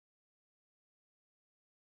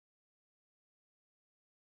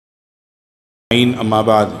أما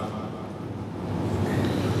بعد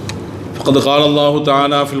فقد قال الله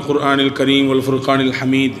تعالى في القرآن الكريم والفرقان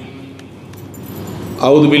الحميد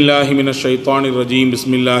أعوذ بالله من الشيطان الرجيم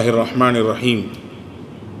بسم الله الرحمن الرحيم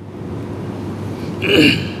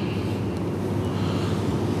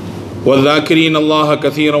والذاكرين الله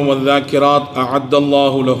كثيرا والذاكرات أعد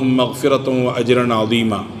الله لهم مغفرة وأجرا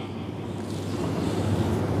عظيما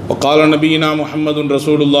وقال نبينا محمد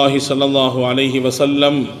رسول الله صلى الله عليه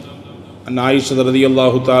وسلم عن عائشة رضي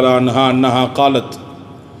الله تعالى عنها أنها قالت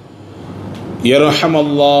يرحم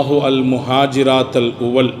الله المهاجرات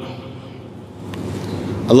الأول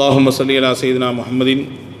اللهم صل على سيدنا محمد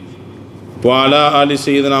وعلى آل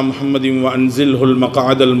سيدنا محمد وأنزله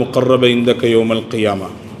المقعد المقرب عندك يوم القيامة.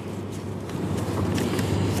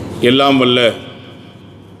 எல்லாம் வல்ல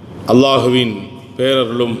அல்லாஹுவின்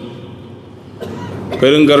பேரருளும்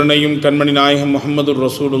பெருங்கருணையும் கண்மணி நாயகம் முஹம்மது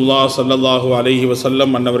ரசூலுல்லாஹ் ஸல்லல்லாஹு அலைஹி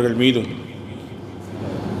வஸல்லம் அன்னவர்கள் மீதும்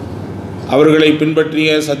அவர்களை பின்பற்றிய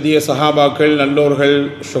சத்திய சஹாபாக்கள், நல்லோர்கள்,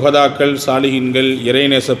 சுஹதாக்கள், சாலிஹீன்கள்,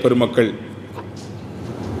 இறைநேச பெருமக்கள்,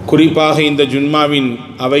 குறிப்பாக இந்த ஜும்மாவின்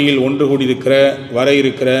அவையில் ஒன்று கூடியிருக்கிற வர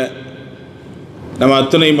இருக்கிற நம்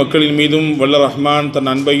அத்தனை மக்களின் மீதும் வல்ல ரஹ்மான் தன்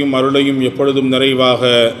அன்பையும் அருளையும் எப்பொழுதும் நிறைவாக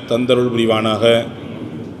தந்தருள் புரிவானாக.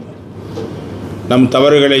 நம்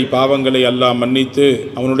தவறுகளை, பாவங்களை அல்லாஹ் மன்னித்து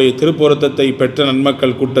அவனுடைய திருப்பொருத்தத்தை பெற்ற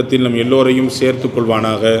நன்மக்கள் கூட்டத்தில் நம் எல்லோரையும் சேர்த்து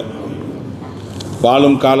கொள்வானாக.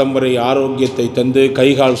 வாழும் காலம் வரை ஆரோக்கியத்தை தந்து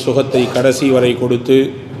கைகால் சுகத்தை கடைசி வரை கொடுத்து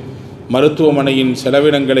மருத்துவமனையின்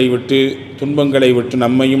செலவினங்களை விட்டு துன்பங்களை விட்டு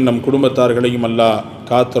நம்மையும் நம் குடும்பத்தார்களையும் அல்லாஹ்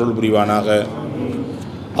காத்தருள் புரிவானாக.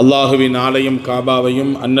 அல்லாஹுவின் ஆலயம்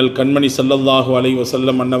காபாவையும் அண்ணல் கண்மணி ஸல்லல்லாஹு அலைஹி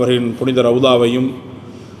வஸல்லம் அன்னவர்களின் புனித ரவுதாவையும்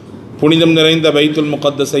புனிதம் நிறைந்த பைத்துல்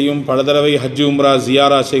முகத்தஸையும் பல தடவை ஹஜ் உம்ரா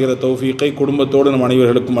ஜியாரா செய்கிற தௌஃபீக்கை குடும்பத்தோடு நம்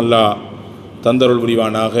அனைவர்களுக்கும் அல்லாஹ் தந்தருள்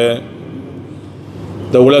புரிவானாக.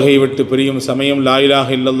 இந்த உலகை விட்டு பிரியும் சமயம் லா இலாஹ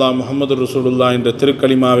இல்லல்லாஹ் முஹம்மது ரசூலுல்லாஹ் என்ற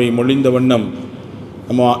திருக்கலிமாவை மொழிந்த வண்ணம்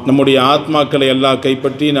நம்முடைய ஆத்மாக்களை அல்லாஹ்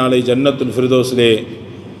கைப்பற்றி நாளை ஜன்னத்துல் ஃபிர்தௌஸிலே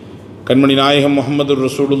கண்மணி நாயகம் முஹம்மது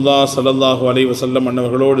ரசூலுல்லாஹ் ஸல்லல்லாஹு அலைஹி வஸல்லம்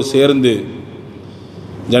அன்னவர்களோடு சேர்ந்து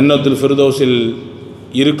ஜன்னத்துல் ஃபிர்தௌஸில்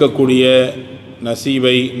இருக்கக்கூடிய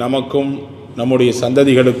நசீபை நமக்கும் நம்முடைய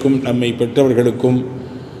சந்ததிகளுக்கும் நம்மை பெற்றவர்களுக்கும்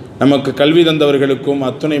நமக்கு கல்வி தந்தவர்களுக்கும்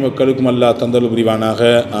அத்துணை மக்களுக்கும் அல்லாஹ் தந்தருள் புரிவானாக.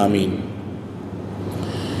 ஆமீன்.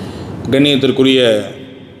 கண்ணியத்திற்குரிய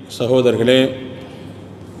சகோதரர்களே,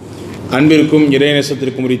 அன்பிற்கும்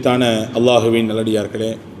இறைநேசத்திற்கும் உரித்தான அல்லாஹுவின்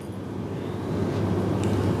நல்லடியார்களே,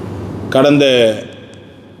 கடந்த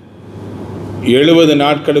 70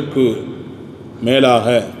 நாட்களுக்கு மேலாக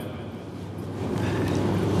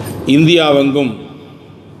இந்தியாவெங்கும்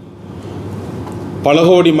பல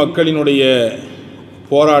கோடி மக்களினுடைய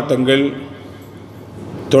போராட்டங்கள்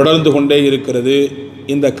தொடர்ந்து கொண்டே இருக்கிறது.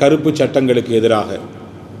 இந்த கருப்பு சட்டங்களுக்கு எதிராக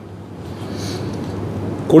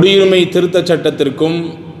குடியுரிமை திருத்த சட்டத்திற்கும்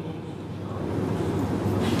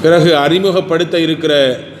பிறகு அறிமுகப்படுத்த இருக்கிற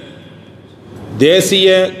தேசிய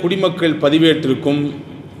குடிமக்கள் பதிவேட்டிற்கும்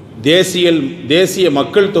தேசிய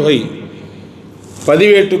மக்கள் தொகை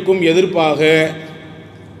பதிவேட்டுக்கும் எதிர்ப்பாக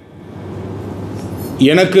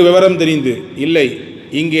எனக்கு விவரம் தெரிந்து இல்லை,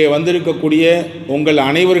 இங்கே வந்திருக்கக்கூடிய உங்கள்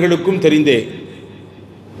அனைவர்களுக்கும் தெரிந்தே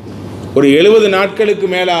ஒரு 70 நாட்களுக்கு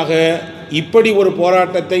மேலாக இப்படி ஒரு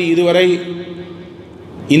போராட்டத்தை இதுவரை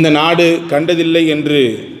இந்த நாடு கண்டதில்லை என்று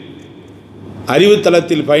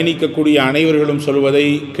அறிவுத்தளத்தில் பயணிக்கக்கூடிய அனைவர்களும் சொல்வதை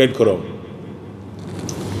கேட்கிறோம்.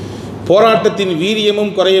 போராட்டத்தின்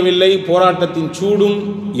வீரியமும் குறையவில்லை, போராட்டத்தின் சூடும்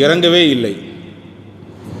இறங்கவே இல்லை.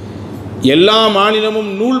 எல்லா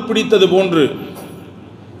மாநிலமும் நூல் பிடித்தது போன்று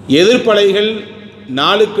எதிர்ப்பலைகள்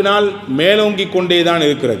நாளுக்கு நாள் மேலோங்கிக் கொண்டேதான்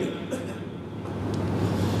இருக்கிறது.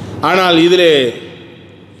 ஆனால் இதிலே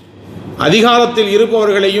அதிகாரத்தில்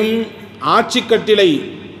இருப்பவர்களையும் ஆட்சிக்கட்டிலை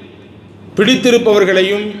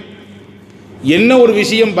பிடித்திருப்பவர்களையும் என்ன ஒரு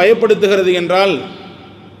விஷயம் பயப்படுத்துகிறது என்றால்,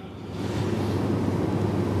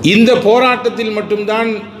 இந்த போராட்டத்தில் மட்டும்தான்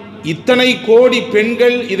இத்தனை கோடி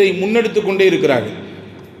பெண்கள் இதை முன்னெடுத்து கொண்டே இருக்கிறார்கள்.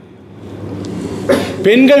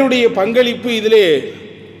 பெண்களுடைய பங்களிப்பு இதிலே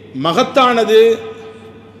மகத்தானது,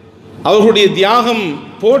 அவர்களுடைய தியாகம்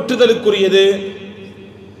போற்றுதலுக்குரியது.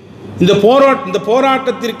 இந்த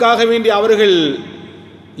போராட்டத்திற்காக வேண்டி அவர்கள்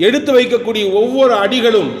எடுத்து வைக்கக்கூடிய ஒவ்வொரு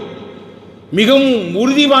அடிகளும் மிகவும்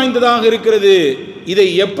உறுதி வாய்ந்ததாக இருக்கிறது. இதை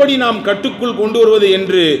எப்படி நாம் கட்டுக்குள் கொண்டு வருவது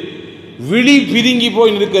என்று விழி பிதுங்கி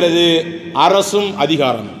போய் நிற்கிறது அரசும்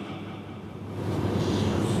அதிகாரம்.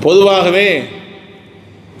 பொதுவாகவே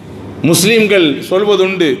முஸ்லிம்கள்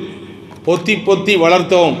சொல்வதுண்டு, பொத்தி பொத்தி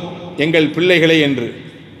வளர்த்தோம் எங்கள் பிள்ளைகளை என்று.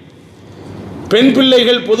 பெண்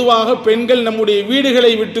பிள்ளைகள் பொதுவாக பெண்கள் நம்முடைய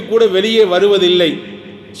வீடுகளை விட்டு கூட வெளியே வருவதில்லை,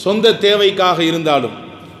 சொந்த தேவைக்காக இருந்தாலும்.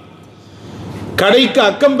 கடைக்கு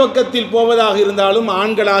அக்கம் பக்கத்தில் போவதாக இருந்தாலும்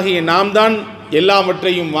ஆண்களாகிய நாம் தான்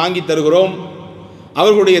எல்லாவற்றையும் வாங்கி தருகிறோம்,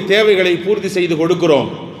 அவர்களுடைய தேவைகளை பூர்த்தி செய்து கொடுக்கிறோம்.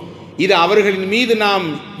 இது அவர்களின் மீது நாம்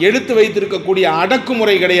எடுத்து வைத்திருக்கக்கூடிய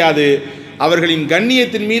அடக்குமுறை கிடையாது, அவர்களின்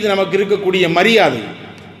கண்ணியத்தின் மீது நமக்கு இருக்கக்கூடிய மரியாதை.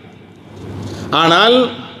 ஆனால்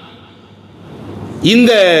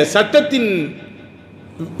இந்த சட்டத்தின்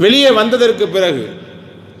வெளியே வந்ததற்கு பிறகு,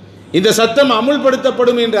 இந்த சட்டம்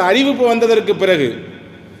அமுல்படுத்தப்படும் என்ற அறிவிப்பு வந்ததற்கு பிறகு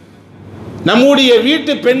நம்முடைய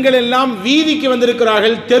வீட்டு பெண்கள் எல்லாம் வீதிக்கு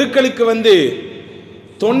வந்திருக்கிறார்கள். தெருக்களுக்கு வந்து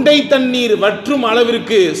தொண்டை தண்ணீர் வற்றும்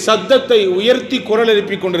அளவிற்கு சத்தத்தை உயர்த்தி குரல்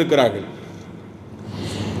எழுப்பிக் கொண்டிருக்கிறார்கள்.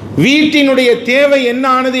 வீட்டினுடைய தேவை என்ன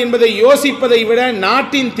ஆனது என்பதை யோசிப்பதை விட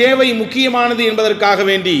நாட்டின் தேவை முக்கியமானது என்பதற்காக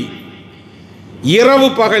வேண்டி இரவு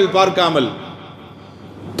பகல் பார்க்காமல்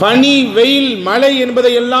பனி வெயில் மழை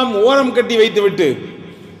என்பதை எல்லாம் ஓரம் கட்டி வைத்துவிட்டு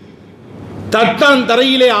தட்டான்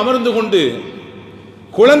தரையிலே அமர்ந்து கொண்டு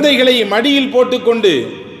குழந்தைகளை மடியில் போட்டுக்கொண்டு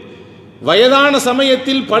வயதான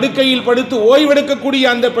சமயத்தில் படுக்கையில் படுத்து ஓய்வெடுக்கக்கூடிய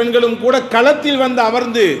அந்த பெண்களும் கூட களத்தில் வந்து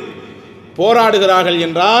அமர்ந்து போராடுகிறார்கள்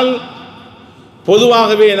என்றால்,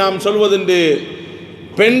 பொதுவாகவே நாம் சொல்வதுண்டு,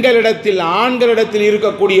 பெண்களிடத்தில் ஆண்களிடத்தில்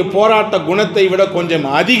இருக்கக்கூடிய போராட்ட குணத்தை விட கொஞ்சம்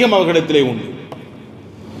அதிகம் அவர்களிடத்திலே உண்டு.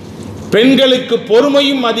 பெண்களுக்கு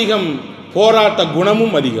பொறுமையும் அதிகம், போராட்ட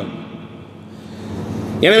குணமும் அதிகம்.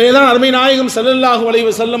 எனவேதான் அருமை நாயகம் ஸல்லல்லாஹு அலைஹி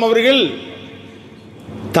வஸல்லம் அவர்கள்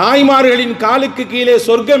தாய்மார்களின் காலுக்கு கீழே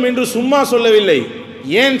சொர்க்கம் என்று சும்மா சொல்லவில்லை.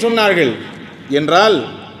 ஏன் சொன்னார்கள் என்றால்,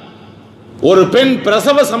 ஒரு பெண்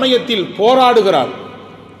பிரசவ சமயத்தில் போராடுகிறாள்,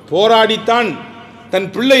 போராடித்தான் தன்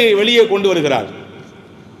பிள்ளையை வெளியே கொண்டு வருகிறாள்.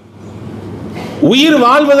 உயிர்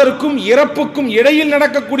வாழ்வதற்கும் இறப்புக்கும் இடையில்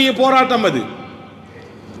நடக்கக்கூடிய போராட்டம் அது.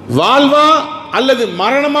 வாழ்வா அல்லது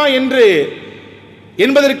மரணமா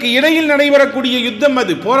என்பதற்கு இடையில் நடைபெறக்கூடிய யுத்தம்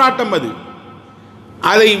அது, போராட்டம் அது.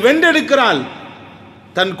 அதை வென்றெடுக்கிறாள்.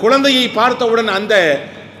 தன் குழந்தையை பார்த்தவுடன் அந்த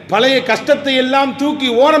பழைய கஷ்டத்தை எல்லாம் தூக்கி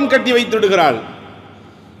ஓரம் கட்டி வைத்து விடுகிறாள்.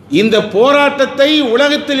 இந்த போராட்டத்தை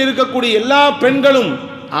உலகத்தில் இருக்கக்கூடிய எல்லா பெண்களும்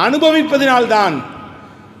அனுபவிப்பதினால்தான்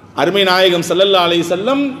அருமை நாயகம் ஸல்லல்லாஹு அலைஹி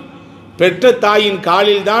வஸல்லம் பெற்ற தாயின்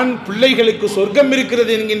காலில் தான் பிள்ளைகளுக்கு சொர்க்கம்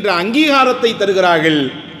இருக்கிறது என்கின்ற அங்கீகாரத்தை தருகிறார்கள்.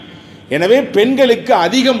 எனவே பெண்களுக்கு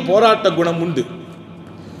அதிகம் போராட்ட குணம் உண்டு.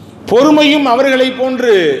 பொறுமையும் அவர்களை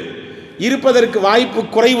போன்று இருப்பதற்கு வாய்ப்பு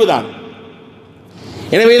குறைவுதான்.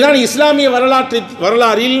 எனவேதான் இஸ்லாமிய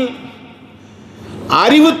வரலாறில்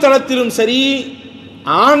அறிவுத்தளத்திலும் சரி,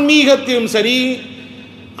 ஆன்மீகத்திலும் சரி,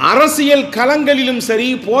 அரசியல் களங்களிலும் சரி,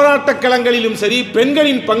 போராட்ட களங்களிலும் சரி,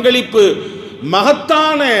 பெண்களின் பங்களிப்பு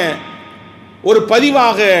மகத்தான ஒரு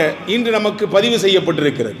பதிவாக இன்று நமக்கு பதிவு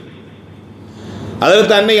செய்யப்பட்டிருக்கிறது.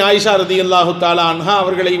 அதற்கு அன்னை ஆயிஷா ரலியல்லாஹு தஆலா அன்ஹா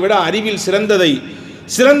அவர்களை விட அறிவில்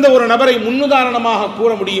சிறந்த ஒரு நபரை முன்னுதாரணமாக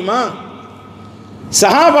கூற முடியுமா?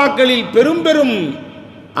 சஹாபாக்களில் பெரும் பெரும்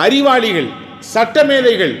அறிவாளிகள்,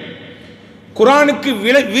 சட்டமேதைகள், குர்ஆனுக்கு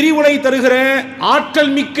விரிவுரை தருகிற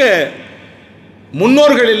ஆற்றல் மிக்க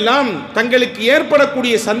முன்னோர்கள் எல்லாம் தங்களுக்கு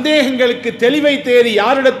ஏற்படக்கூடிய சந்தேகங்களுக்கு தெளிவை தேடி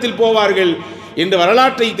யாரிடத்தில் போவார்கள் என்று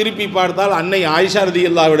வரலாற்றை திருப்பி பார்த்தால் அன்னை ஆயிஷா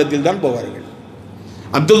ரலியல்லாஹு இடத்தில் தான் போவார்கள்.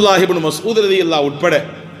 அப்துல்லாஹ் இப்னு மஸ்ஊத் ரலியல்லாஹு உட்பட,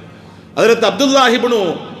 ஹஜ்ரத் அப்துல்லாஹ் இப்னு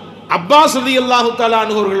அப்பாஸ் ரலியல்லாஹு தஆலா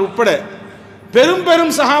அன்ஹுவர்கள் உட்பட பெரும்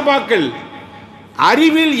பெரும் சஹாபாக்கள்,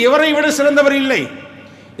 அறிவில் இவரை விட சிறந்தவர் இல்லை.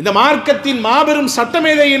 இந்த மார்க்கத்தின் மாபெரும்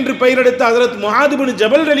சட்டமேதை என்று பெயரெடுத்த ஹஜ்ரத் முஆத் இப்னு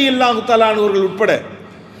ஜபல் ரலியல்லாஹு தஆலா அன்ஹுவர்கள் உட்பட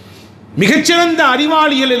மிகச்சிறந்த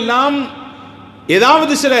அறிவாளிகள் எல்லாம்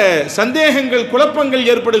ஏதாவது சில சந்தேகங்கள், குழப்பங்கள்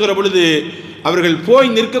ஏற்படுகிற பொழுது அவர்கள்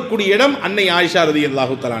போய் நிற்கக்கூடிய இடம் அன்னை ஆயிஷா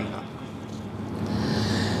ரலியல்லாஹு தஆலா அன்ஹா.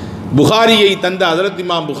 புகாரியை தந்த ஹஜ்ரத்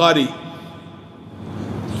இமாம் புகாரி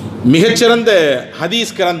மிகச்சிறந்த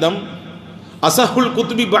ஹதீஸ் கிரந்தம், அஸஹுல்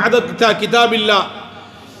குத்பி பஅத கிதாபில்லா,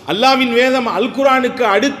 அல்லாவின் வேதம் அல் குர்ஆனுக்கு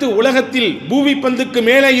அடுத்து உலகத்தில் பூமி பந்துக்கு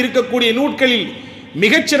மேலே இருக்கக்கூடிய நூல்களில்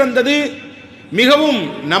மிகச்சிறந்தது, மிகவும்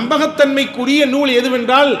நம்பகத்தன்மைக்குரிய நூல்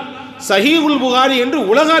எதுவென்றால் சஹீஹுல் புகாரி என்று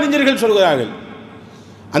உலக அறிஞர்கள் சொல்கிறார்கள்.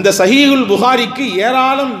 அந்த சஹீஹுல் புகாரிக்கு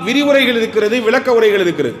ஏராளம் விரிவுரைகள் இருக்கிறது, விளக்க உரைகள்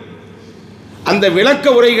இருக்கிறது. அந்த விளக்க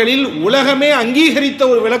உரைகளில் உலகமே அங்கீகரித்த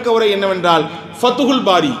ஒரு விளக்க உரை என்னவென்றால் ஃபத்ஹுல்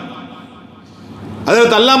பாரி.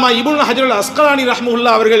 அதற்கு அல்லாமா இப்னு ஹஜர் அஸ்கலானி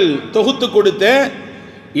ரஹ்மத்துல்லாஹி அவர்கள் தொகுத்து கொடுத்த,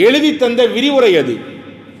 எழுதி தந்த விரிவுரை அது,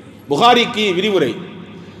 புகாரிக்கு விரிவுரை.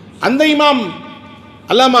 அந்த இமாம்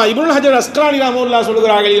அல்லாமா இப்னு ஹஜர் அஸ்கலானி ரஹ்மத்துல்லாஹி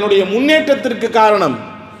சொல்கிறார்கள், என்னுடைய முன்னேற்றத்திற்கு காரணம்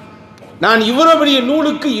நான் இவ்வளவு பெரிய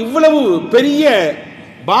நூலுக்கு இவ்வளவு பெரிய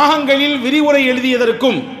பாகங்களில் விரிவுரை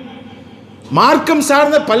எழுதியதற்கும் மார்க்கம்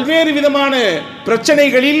சார்ந்த பல்வேறு விதமான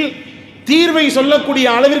பிரச்சனைகளில் தீர்வை சொல்லக்கூடிய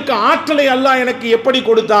அளவிற்கு ஆற்றலை அல்லாஹ் எனக்கு எப்படி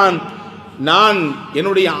கொடுத்தான். நான்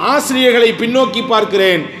என்னுடைய ஆசிரியர்களை பின்னோக்கி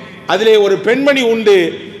பார்க்கிறேன், அதிலே ஒரு பெண்மணி உண்டு,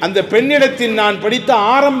 அந்த பெண்ணிடத்தில் நான் படித்த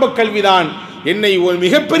ஆரம்ப கல்விதான் என்னை ஒரு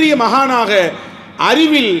மிகப்பெரிய மகானாக,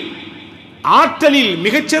 அறிவில் ஆற்றலில்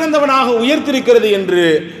மிகச்சிறந்தவனாக உயர்த்திருக்கிறது என்று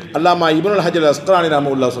அல்லாமா இப்னுல் ஹஜர் அஸ்கலானி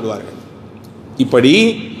ரஹ்மத்துல்லாஹி சொல்வார்கள். இப்படி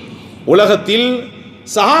உலகத்தில்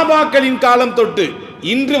சஹாபாக்களின் காலம் தொட்டு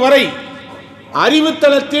இன்று வரை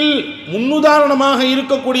அறிவுத்தளத்தில் முன்னுதாரணமாக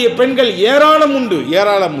இருக்கக்கூடிய பெண்கள் ஏராளம்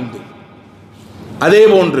உண்டு. அதே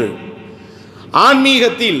போன்று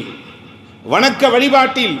ஆன்மீகத்தில், வணக்க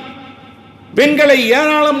வழிபாட்டில் பெண்களை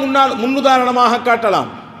ஏராளம் முன்னுதாரணமாக காட்டலாம்.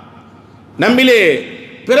 நம்மிலே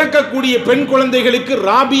பிறக்கக்கூடிய பெண் குழந்தைகளுக்கு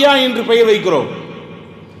ராபியா என்று பெயர் வைக்கிறோம்.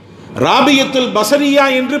 ராபியத்துல் பசரியா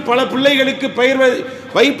என்று பல பிள்ளைகளுக்கு பெயர்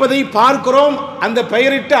வைப்பதை பார்க்கிறோம். அந்த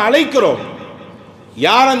பெயரிட்டு அழைக்கிறோம்.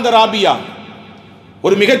 யார் அந்த ராபியா?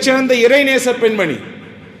 ஒரு மிகச்சிறந்த இறைநேச பெண்மணி,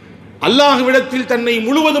 அல்லாஹ்விடத்தில் தன்னை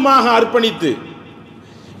முழுவதுமாக அர்ப்பணித்து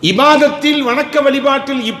இபாதத்தில், வணக்க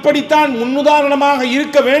வழிபாட்டில் இப்படித்தான் முன்னுதாரணமாக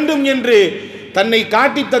இருக்க வேண்டும் என்று தன்னை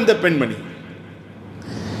காட்டி தந்த பெண்மணி.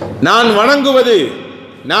 நான் வணங்குவது,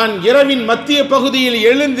 நான் இரவின் மத்திய பகுதியில்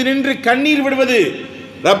எழுந்து நின்று கண்ணீர் விடுவது,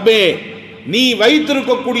 ரப்பே நீ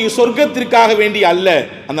வைத்திருக்கக்கூடிய சொர்க்கத்திற்காக வேண்டி அல்ல.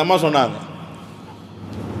 அந்த அம்மா சொன்னாங்க,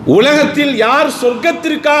 உலகத்தில் யார்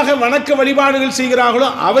சொர்க்கத்திற்காக வணக்க வழிபாடுகள் செய்கிறார்களோ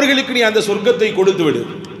அவர்களுக்கு நீ அந்த சொர்க்கத்தை கொடுத்து விடு.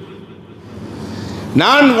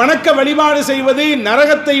 நான் வணக்க வழிபாடு செய்வது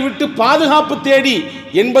நரகத்தை விட்டு பாதுகாப்பு தேடி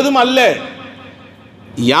என்பதும் அல்ல.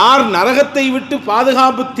 யார் நரகத்தை விட்டு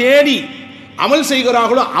பாதுகாப்பு தேடி அமல்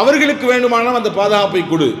செய்கிறார்களோ அவர்களுக்கு வேண்டுமானால் அந்த பாதுகாப்பை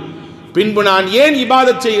கொடு. பின்பு நான் ஏன்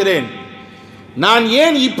இபாதத் செய்கிறேன், நான்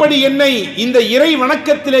ஏன் இப்படி என்னை இந்த இறை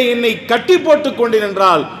வணக்கத்திலே என்னை கட்டி போட்டுக் கொண்டேன்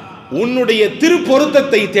என்றால் உன்னுடைய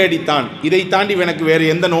திருப்பொருத்தத்தை தேடித்தான். இதை தாண்டி எனக்கு வேறு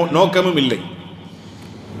எந்த நோக்கமும் இல்லை.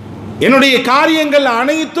 என்னுடைய காரியங்கள்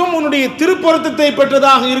அனைத்தும் உன்னுடைய திருப்பொருத்தத்தை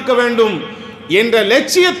பெற்றதாக இருக்க வேண்டும் என்ற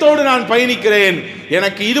லட்சியத்தோடு நான் பயணிக்கிறேன்.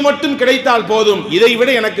 எனக்கு இது மட்டும் கிடைத்தால் போதும், இதை விட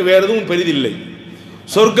எனக்கு வேறு எதுவும் பெரிதில்லை.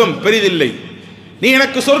 சொர்க்கம் பெரிதில்லை, நீ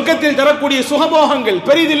எனக்கு சொர்க்கத்தில் தரக்கூடிய சுகபோகங்கள்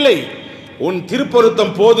பெரிதில்லை, உன்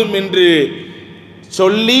திருப்பொருத்தம் போதும் என்று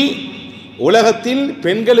சொல்லி உலகத்தில்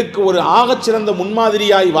பெண்களுக்கு ஒரு ஆகச்சிறந்த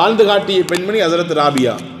முன்மாதிரியாய் வாழ்ந்து காட்டிய பெண்மணி ஹஜ்ரத்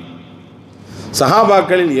ராபியா.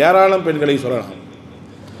 சஹாபாக்களில் ஏராளம் பெண்களை சொல்லலாம்.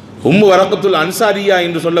 உம்மு வரக்கத்துல் அன்சாரியா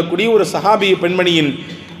என்று சொல்லக்கூடிய ஒரு சஹாபிய பெண்மணியின்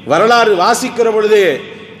வரலாறு வாசிக்கிற பொழுது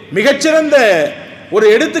மிகச்சிறந்த ஒரு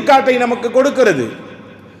எடுத்துக்காட்டை நமக்கு கொடுக்கிறது.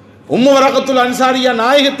 உம்மு வரக்கத்துல் அன்சாரியா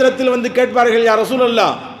நாயகத்திரத்தில் வந்து கேட்பார்கள், யா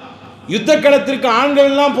ரசூலல்லாஹ், யுத்த களத்திற்கு ஆண்கள்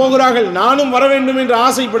எல்லாம் போகிறார்கள், நானும் வர வேண்டும் என்று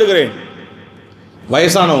ஆசைப்படுகிறேன்.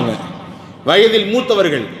 வயசானவங்க, வயதில்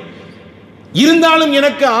மூத்தவர்கள், இருந்தாலும்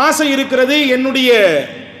எனக்கு ஆசை இருக்கிறது, என்னுடைய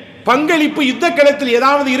பங்களிப்பு யுத்த களத்தில்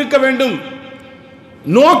ஏதாவது இருக்க வேண்டும்,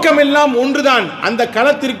 நோக்கமெல்லாம் ஒன்றுதான், அந்த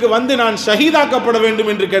களத்திற்கு வந்து நான் ஷஹீதாக்கப்பட வேண்டும்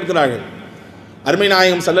என்று கேட்கிறார்கள். அருமை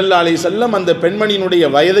நாயகம் ஸல்லல்லாஹு அலைஹி வஸல்லம் அந்த பெண்மணியினுடைய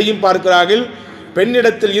வயதையும் பார்க்கிறார்கள்,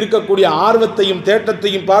 பெண்ணிடத்தில் இருக்கக்கூடிய ஆர்வத்தையும்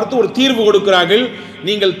தேட்டத்தையும் பார்த்து ஒரு தீர்வு கொடுக்கிறார்கள்.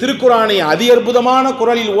 நீங்கள் திருக்குரானை அதி அற்புதமான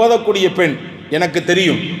குரலில் ஓதக்கூடிய பெண், எனக்கு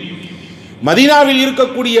தெரியும். மதீனாவில்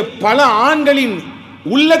இருக்கக்கூடிய பல ஆண்களின்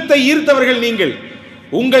உள்ளத்தை ஈர்த்தவர்கள் நீங்கள்.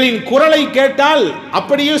 உங்களின் குரலை கேட்டால்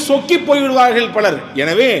அப்படியே சொக்கி போய்விடுவார்கள் பலர்.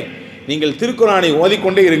 எனவே நீங்கள் திருக்குரானை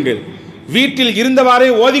ஓதிக்கொண்டே இருங்கள், வீட்டில் இருந்தவாறே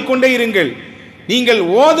ஓதிக்கொண்டே இருங்கள். நீங்கள்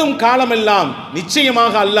ஓதும் காலமெல்லாம்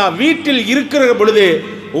நிச்சயமாக அல்லாஹ் வீட்டில் இருக்கிற பொழுது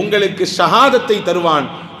உங்களுக்கு ஷஹாதத்தை தருவான்.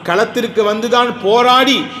 களத்திற்கு வந்துதான்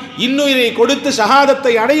போராடி இன்னுயிரை கொடுத்து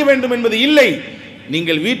ஷஹாதத்தை அடைய வேண்டும் என்பது இல்லை.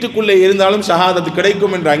 நீங்கள் வீட்டுக்குள்ளே இருந்தாலும் ஷஹாதத்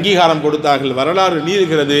கிடைக்கும் என்று அங்கீகாரம் கொடுத்தார்கள். வரலாறு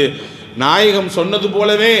நீளுகிறது. நாயகம் சொன்னது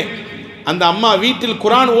போலவே அந்த அம்மா வீட்டில்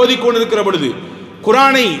குரான் ஓதிக்கொண்டிருக்கிற பொழுது,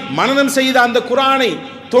 குரானை மனனம் செய்த அந்த குரானை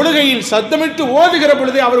தொழுகையில் சத்தமிட்டு ஓதுகிற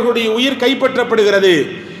பொழுது அவர்களுடைய உயிர் கைப்பற்றப்படுகிறது.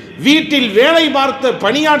 வீட்டில் வேலை பார்த்த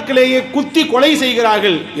பணியாட்களையே குத்தி கொலை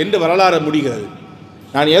செய்கிறார்கள் என்று வரலாறு முடிகிறது.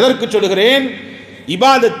 நான் எதற்கு சொல்கிறேன்?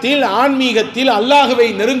 இபாதத்தில், ஆன்மீகத்தில், அல்லாஹ்வை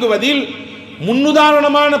நெருங்குவதில்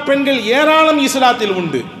முன்னுதாரணமான பெண்கள் ஏராளம் இஸ்லாத்தில்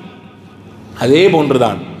உண்டு. அதே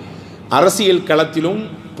போன்றுதான் அரசியல் களத்திலும்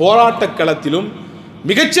போராட்ட களத்திலும்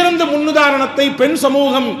மிகச்சிறந்த முன்னுதாரணத்தை பெண்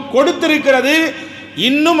சமூகம் கொடுத்திருக்கிறது.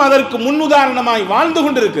 இன்னும் அதற்கு முன்னுதாரணமாய் வாழ்ந்து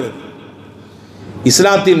கொண்டிருக்கிறது.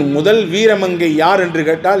 இஸ்லாத்தின் முதல் வீரமங்கை யார் என்று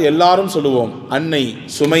கேட்டால் எல்லாரும் சொல்லுவோம், அன்னை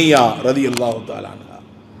சுமையா ரலியல்லாஹு தஆலா அன்ஹா.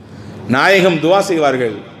 நாயகம் துஆ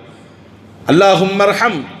செய்வார்கள்,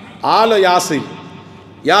 அல்லாஹும்மர்ஹம் ஆல யாசிர்,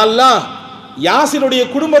 யா அல்லாஹ் யாசிருடைய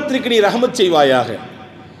குடும்பத்திற்கு நீ ரஹமத் செய்வாயாக.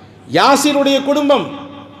 யாசிருடைய குடும்பம்,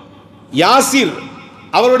 யாசிர்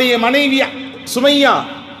அவருடைய மனைவி சுமையா,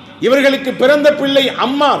 இவர்களுக்கு பிறந்த பிள்ளை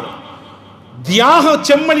அம்மார், தியாக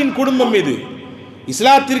செம்மலின் குடும்பம் இது.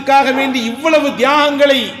 இஸ்லாத்திற்காக வேண்டி இவ்வளவு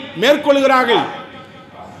தியாகங்களை மேற்கொள்கிறார்கள்.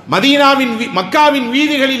 மதீனாவின் மக்காவின்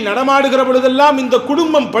வீதிகளில் நடமாடுகிற பொழுதெல்லாம் இந்த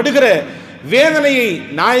குடும்பம் படுகிற வேதனையை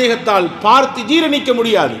நாயகத்தால் பார்த்து ஜீரணிக்க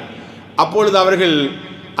முடியாது. அப்பொழுது அவர்கள்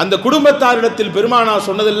அந்த குடும்பத்தாரிடத்தில் பெருமானார்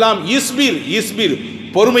சொன்னதெல்லாம் இஸ்பிர் இஸ்பிர்,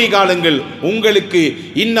 பொறுமை காலங்கள், உங்களுக்கு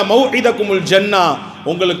இன்ன மௌஇதகுமுல் ஜன்னா,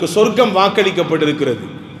 உங்களுக்கு சொர்க்கம் வாக்களிக்கப்பட்டிருக்கிறது.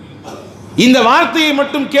 இந்த வார்த்தையை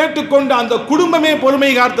மட்டும் கேட்டுக்கொண்டு அந்த குடும்பமே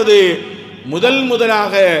பொறுமை காத்தது.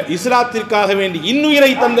 முதலாக இஸ்லாத்திற்காக வேண்டி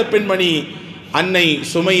இன்னுயிரை தந்த பெண்மணி அன்னை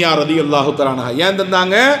சுமையா ரலியல்லாஹு தஆலா அன்ஹா. ஏன்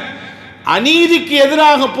தந்தாங்க? அநீதிக்கு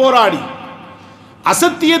எதிராக போராடி,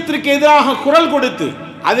 அசத்தியத்திற்கு எதிராக குரல் கொடுத்து,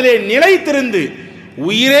 அதிலே நிலைத்திருந்து,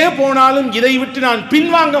 உயிரே போனாலும் இதை விட்டு நான்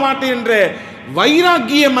பின்வாங்க மாட்டேன் என்ற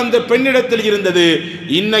வைராக்கியம் அந்த பெண்ணிடத்தில் இருந்தது.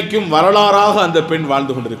 இன்னைக்கும் வரலாறாக அந்த பெண்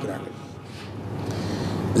வாழ்ந்து கொண்டிருக்கிறார்கள்.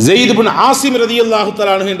 ஸெய்த் இப்னு ஆசிம் ரலியல்லாஹு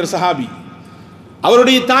தஆலா அன்ஹு என்ற சஹாபி,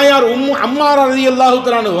 அவருடைய தாயார் உம்மு அம்மாரா ரலியல்லாஹு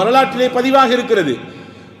தஆலா அன்ஹு வரலாற்றிலே பதிவாக இருக்கிறது.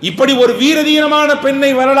 இப்படி ஒரு வீரதீனமான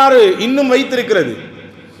பெண்ணை வரலாறு இன்னும் வைத்திருக்கிறது.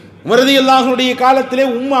 உமர் ரலியல்லாஹுடைய காலத்திலே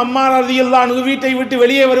உம்மு அம்மாரா ரலியல்லாஹு அன்ஹு வீட்டை விட்டு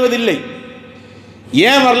வெளியே வருவதில்லை.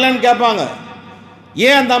 ஏன் வரலன்னு கேட்பாங்க.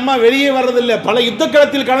 ஏன் அந்த அம்மா வெளியே வர்றதில்லை? பல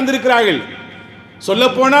யுத்தக்களத்தில் கலந்திருக்கிறார்கள். சொல்ல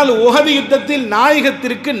போனால் உஹது யுத்தத்தில்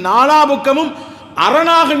நாயகத்திற்கு நாலாபுக்கமும்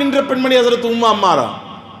அரணாக நின்ற பெண்மணி ஹஜ்ரத் உம்மு அம்மாரா.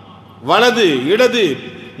 வலது இடது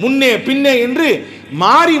முன்னே பின்னே என்று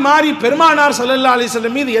மாறி மாறி பெருமானார் ஸல்லல்லாஹு அலைஹி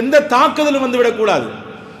வஸல்லம் மீது எந்த தாக்குதலும் வந்துவிடக்கூடாது,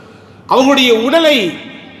 அவர்களுடைய உடலை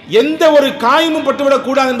எந்த ஒரு காயமும்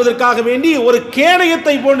பட்டுவிடக்கூடாது என்பதற்காக வேண்டி ஒரு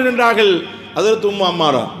கேடயத்தை போன்று நின்றார்கள் ஹஜ்ரத் உம்மு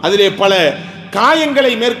அம்மாரா. அதிலே பல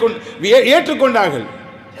காயங்களை ஏற்றுக்கொண்டார்கள்.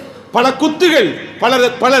 பல குத்துகள்,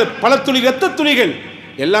 பல துளி இரத்த துளிகள்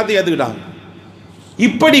எல்லாத்தையும் ஏற்றுக்கிட்டாங்க.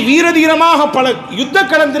 இப்படி வீரதீரமாக பல யுத்த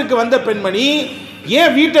களத்திற்கு வந்த பெண்மணி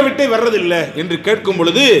ஏன் வீட்டை விட்டே வர்றதில்லை என்று கேட்கும்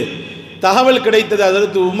பொழுது தகவல் கிடைத்தது.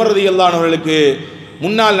 ஹஜ்ரத் உமர் ரலியல்லாஹு அன்ஹு அவர்களுக்கு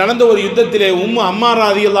முன்னால் நடந்த ஒரு யுத்தத்திலே உம்மு அம்மாரா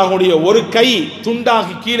ரலியல்லாஹு அன்ஹுடைய ஒரு கை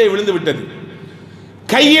துண்டாகி கீழே விழுந்து விட்டது.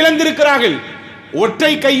 கை இழந்திருக்கிறார்கள்.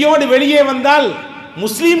 ஒற்றை கையோடு வெளியே வந்தால்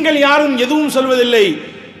முஸ்லிம்கள் யாரும் எதுவும் சொல்வதில்லை.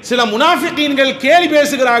 சில முனாஃபிகீன்கள் கேலி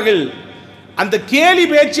பேசுகிறார்கள். அந்த கேலி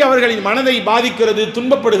பேச்சு அவர்களின் மனதை பாதிக்கிறது,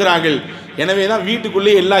 துன்பப்படுகிறார்கள். எனவே தான்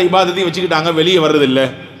வீட்டுக்குள்ளே எல்லா இபாதத்தையும் வச்சுக்கிட்டாங்க, வெளியே வர்றதில்லை.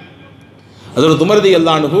 ஹஜ்ரத் உமர்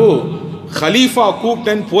ரலியல்லாஹு அன்ஹு கலீஃபா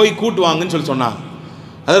கூப்பிட்டேன், போய் கூட்டுவாங்கன்னு சொன்னாங்க.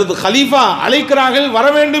 ஹஜ்ரத் கலீஃபா அழைக்கிறார்கள், வர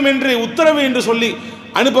வேண்டும் என்று உத்தரவு என்று சொல்லி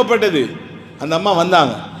அனுப்பப்பட்டது. அந்த அம்மா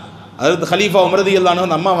வந்தாங்க. ஹஜ்ரத் கலீஃபா உமர் ரலியல்லாஹு அன்ஹு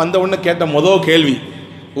அந்த அம்மா வந்த உடனே கேட்ட முதல் கேள்வி,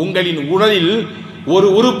 உங்களின் உடலில் ஒரு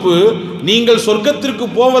உறுப்பு நீங்கள் சொர்க்கத்திற்கு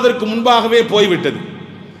போவதற்கு முன்பாகவே போய்விட்டது.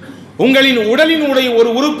 உங்களின் உடலின் ஒரு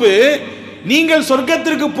உறுப்பு நீங்கள்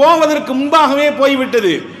சொர்க்கத்திற்கு போவதற்கு முன்பாகவே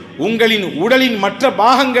போய்விட்டது. உங்களின் உடலின் மற்ற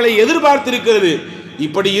பாகங்களை எதிர்பார்த்திருக்கிறது.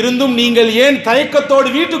 இப்படி இருந்தும் நீங்கள் ஏன் தயக்கத்தோடு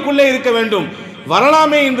வீட்டுக்குள்ளே இருக்க வேண்டும்,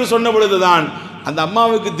 வரலாமே என்று சொன்ன பொழுதுதான் அந்த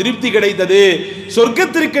அம்மாவுக்கு திருப்தி கிடைத்தது.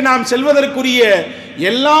 சொர்க்கத்திற்கு நாம் செல்வதற்குரிய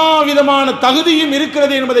எல்லா விதமான தகுதியும்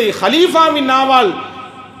இருக்கிறது என்பதை ஹலீஃபாவின் நாவால்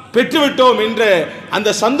பெற்றுவிட்டோம் என்ற அந்த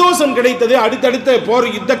சந்தோஷம் கிடைத்தது. அடுத்தடுத்த போர்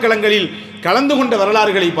யுத்த களங்களில் கலந்து கொண்ட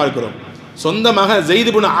வரலாறுகளை பார்க்கிறோம். சொந்த மகன் ஸெய்த்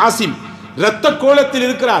இப்னு ஆசிம் இரத்த கோலத்தில்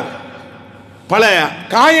இருக்கிறார். பல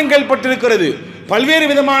காயங்கள் பட்டிருக்கிறது, பல்வேறு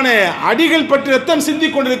விதமான அடிகள் பட்டு ரத்தம்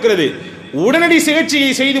சிந்திக் கொண்டிருக்கிறது. உடனடி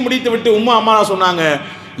சிகிச்சையை செய்து முடித்துவிட்டு உம்மா அம்மாரா சொன்னாங்க,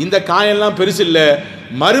 இந்த காயெல்லாம் பெருசு இல்லை,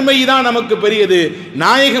 மறுமை தான் நமக்கு பெரியது.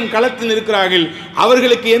 நாயகம் களத்தில் இருக்கிறார்கள்,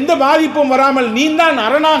 அவர்களுக்கு எந்த பாதிப்பும் வராமல் நீ தான்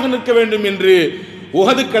அரணாக நிற்க வேண்டும் என்று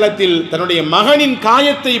உஹது களத்தில் தன்னுடைய மகனின்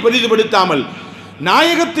காயத்தை பெரிதுபடுத்தாமல்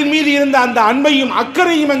நாயகத்தின் மீது இருந்த அந்த அன்பையும்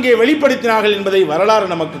அக்கறையும் அங்கே வெளிப்படுத்தினார்கள் என்பதை வரலாறு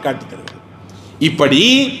நமக்கு காட்டுகிறது. இப்படி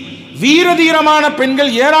வீரதீரமான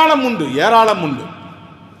பெண்கள் ஏராளம் உண்டு, ஏராளம் உண்டு.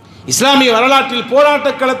 இஸ்லாமிய வரலாற்றில் போராட்ட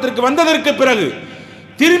களத்திற்கு வந்ததற்கு பிறகு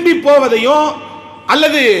திரும்பி போவதையோ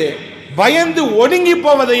அல்லது பயந்து ஒடுங்கி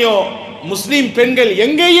போவதையோ முஸ்லிம் பெண்கள்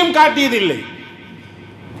எங்கேயும் காட்டியதில்லை.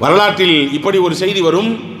 வரலாற்றில் இப்படி ஒரு செய்தி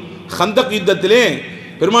வரும். ஹந்தக் யுத்தத்திலே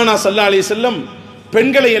பெருமானார் ஸல்லல்லாஹு அலைஹி வஸல்லம்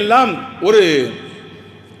பெண்களை எல்லாம்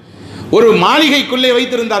ஒரு மாளிகைக்குள்ளே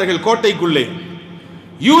வைத்திருந்தார்கள், கோட்டைக்குள்ளே.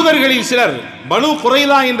 யூதர்களில் சிலர், பனு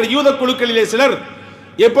குறைலா என்ற யூத குழுக்களிலே சிலர்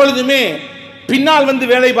எப்பொழுதுமே பின்னால் வந்து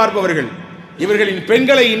வேலை பார்ப்பவர்கள், இவர்களின்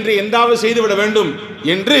பெண்களை இன்று எந்தாவது செய்துவிட வேண்டும்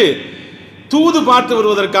என்று தூது பார்த்து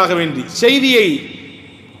வருவதற்காக வேண்டி, செய்தியை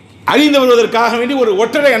அறிந்து வருவதற்காக வேண்டி ஒரு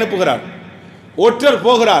ஒற்றரை அனுப்புகிறார். ஒற்றர்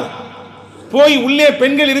போகிறார். போய் உள்ளே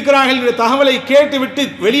பெண்கள் இருக்கிறார்கள் என்ற தகவலை கேட்டுவிட்டு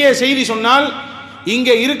வெளியே செய்தி சொன்னால்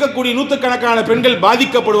இங்கே இருக்கக்கூடிய நூற்றுக்கணக்கான பெண்கள்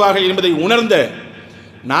பாதிக்கப்படுவார்கள் என்பதை உணர்ந்த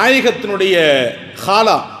நாயகத்தினுடைய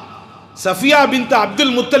ஹாலா சஃபியா பின்த்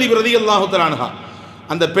அப்துல் முத்தலிப் ரலியல்லாஹு தஆலா அன்ஹா,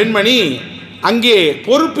 அந்த பெண்மணி அங்கே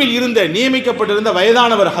பொறுப்பில் இருந்த நியமிக்கப்பட்டிருந்த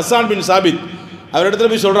வயதானவர் ஹஸ்ஸான் பின் சாபித் அவரிடத்துல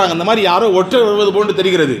போய் சொல்கிறாங்க, இந்த மாதிரி யாரோ ஒற்றர் வருவது போன்று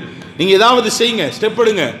தெரிகிறது, நீங்கள் ஏதாவது செய்யுங்க, ஸ்டெப்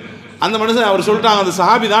எடுங்க. அந்த மனுஷன் அவர் சொல்லிட்டாங்க, அந்த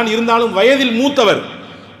சஹாபி தான், இருந்தாலும் வயதில் மூத்தவர்,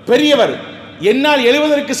 பெரியவர், என்னால்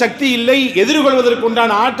எழுவதற்கு சக்தி இல்லை, எதிர்கொள்வதற்கு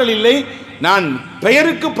உண்டான ஆற்றல் இல்லை, நான்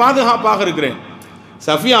பெயருக்கு பாதுகாப்பாக இருக்கிறேன்.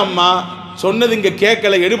 சஃபியா அம்மா சொன்னது இங்கே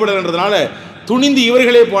கேட்கல, எடுபடன்றதுனால துணிந்து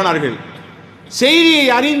இவர்களே போனார்கள். செய்தியை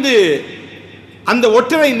அறிந்து அந்த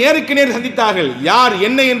ஒற்றரை நேருக்கு நேர் சந்தித்தார்கள். யார்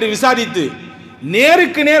என்ன என்று விசாரித்து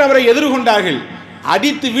நேருக்கு நேர் அவரை எதிர்கொண்டார்கள்.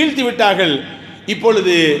 அடித்து வீழ்த்தி விட்டார்கள்.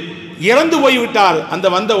 இப்பொழுது இறந்து போய்விட்டார் அந்த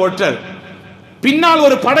வந்த ஒற்றர். பின்னால்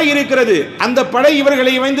ஒரு படை இருக்கிறது. அந்த படை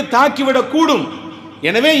இவர்களை வந்து தாக்கிவிடக் கூடும்.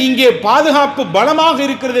 எனவே இங்கே பாதுகாப்பு பலமாக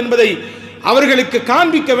இருக்கிறது என்பதை அவர்களுக்கு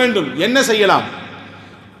காண்பிக்க வேண்டும். என்ன செய்யலாம்?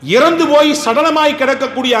 இறந்து போய் சடலமாய்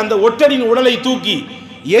கிடக்கக்கூடிய அந்த ஒற்றரின் உடலை தூக்கி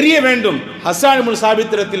எரிய வேண்டும். ஹஸ்ஸான் இப்னு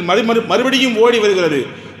சாபித்திரத்தில் மறுபடியும் ஓடி வருகிறது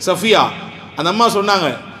சஃபியா. அந்த அம்மா சொன்னாங்க,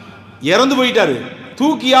 இறந்து போயிட்டாரு,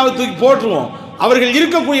 தூக்கியாவது தூக்கி போட்டுருவோம், அவர்கள்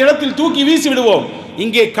இருக்கக்கூடிய இடத்தில் தூக்கி வீசி விடுவோம்.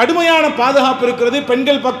 இங்கே கடுமையான பாதுகாப்பு இருக்கிறது,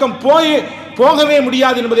 பெண்கள் பக்கம் போகவே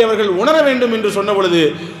முடியாது என்பதை அவர்கள் உணர வேண்டும் என்று சொன்ன பொழுது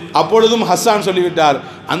அப்பொழுதும் ஹஸ்ஸான் சொல்லிவிட்டார்,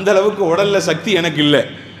 அந்த அளவுக்கு உடல்ல சக்தி எனக்கு இல்லை,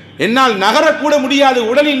 என்னால் நகரக்கூட முடியாது,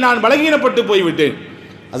 உடலில் நான் பலகீனப்பட்டு போய்விட்டேன்.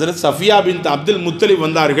 ஹஸரத் சஃபியா பின்த் அப்துல் முத்தலிப்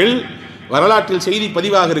வந்தார்கள். வரலாற்றில் செய்தி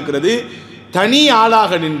பதிவாக இருக்கிறது. தனி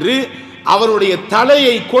ஆளாக நின்று அவருடைய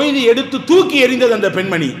தலையை கொய்து எடுத்து தூக்கி எறிந்தது அந்த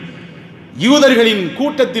பெண்மணி. யூதர்களின்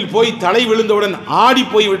கூட்டத்தில் போய் தலை விழுந்தவுடன் ஆடி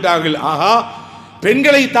போய்விட்டார்கள். ஆஹா,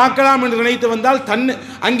 பெண்களை தாக்கலாம் என்று நினைத்து வந்தால்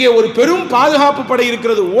அங்கே ஒரு பெரும் பாதுகாப்பு படை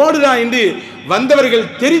இருக்கிறது, ஓடுதா என்று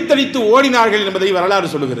வந்தவர்கள் தெரித்தடித்து ஓடினார்கள் என்பதை வரலாறு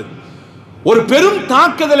சொல்லுகிறது. ஒரு பெரும்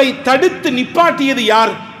தாக்குதலை தடுத்து நிப்பாட்டியது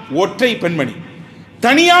யார்? ஒற்றை பெண்மணி.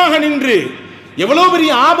 தனியாக நின்று எவ்வளவு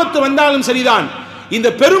பெரிய ஆபத்து வந்தாலும் சரிதான், இந்த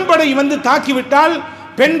பெரும்படை வந்து தாக்கிவிட்டால்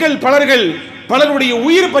பெண்கள் பலருடைய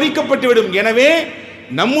உயிர் பறிக்கப்பட்டுவிடும். எனவே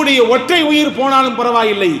நம்முடைய ஒற்றை உயிர் போனாலும்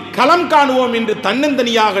பரவாயில்லை, களம் காணுவோம் என்று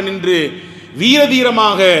தன்னந்தனியாக நின்று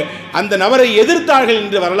வீரதீரமாக அந்த நபரை எதிர்த்தார்கள்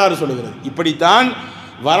என்று வரலாறு சொல்லுகிறது. இப்படித்தான்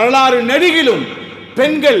வரலாறு நெடுகிலும்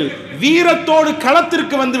பெண்கள் வீரத்தோடு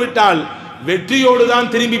களத்திற்கு வந்துவிட்டால் வெற்றியோடு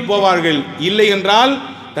தான் திரும்பி போவார்கள். இல்லை என்றால்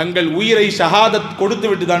தங்கள் உயிரை ஷஹாதத் கொடுத்து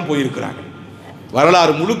விட்டு தான் போயிருக்கிறார்கள்.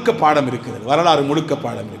 வரலாறு முழுக்க பாடம் இருக்கிறது, வரலாறு முழுக்க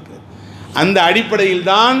பாடம் இருக்கிறது. அந்த அடிப்படையில்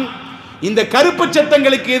தான் இந்த கருப்பு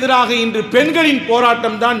சட்டங்களுக்கு எதிராக இன்று பெண்களின்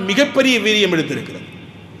போராட்டம் தான் மிகப்பெரிய வீரியம் எடுத்திருக்கிறது.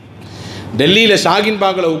 டெல்லியில்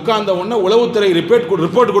ஷாஹின்பாகில் உட்கார்ந்த உடனே உளவுத்துறை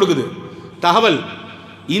ரிப்போர்ட் கொடுக்குது தகவல்,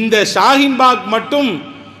 இந்த ஷாஹின்பாக் மட்டும்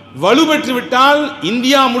வலுப்பெற்று விட்டால்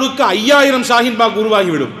இந்தியா முழுக்க 5000 ஷாஹின்பாக்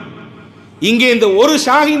உருவாகிவிடும். இங்கே இந்த ஒரு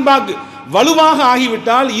ஷாஹின்பாக் வலுவாக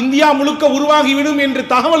ஆகிவிட்டால் இந்தியா முழுக்க உருவாகிவிடும் என்று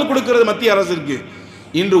தகவல் கொடுக்கிறது மத்திய அரசிற்கு.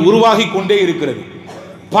 இன்று உருவாகி கொண்டே இருக்கிறது.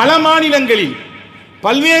 பல மாநிலங்களில்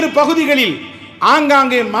பல்வேறு பகுதிகளில்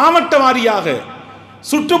ஆங்காங்கே மாவட்ட வாரியாக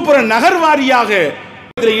சுற்றுப்புற நகர் வாரியாக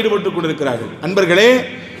ஈடுபட்டுக் கொண்டிருக்கிறார்கள். அன்பர்களே,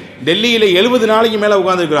 டெல்லியில் 70 நாளைக்கு மேலே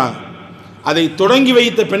உட்கார்ந்துருக்கிறாங்க. அதை தொடங்கி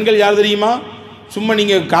வைத்த பெண்கள் யார் தெரியுமா? சும்மா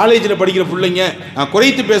நீங்கள் காலேஜில் படிக்கிற பிள்ளைங்க, நான்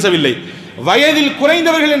குறைத்து பேசவில்லை, வயதில்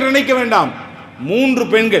குறைந்தவர்கள் என்று நினைக்க வேண்டாம். 3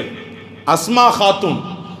 பெண்கள். அஸ்மா காத்தூன்,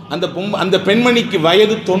 அந்த பெண்மணிக்கு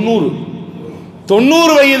வயது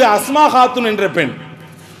 90 வயது அஸ்மா காத்தூன் என்ற பெண்.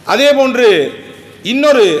 அதே போன்று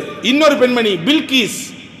இன்னொரு பெண்மணி பில்கிஸ்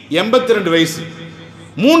 82 வயசு.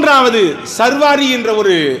 3வது சர்வாரி என்ற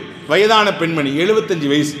ஒரு வயதான பெண்மணி 75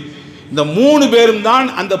 வயசு. இந்த 3 பேரும் தான்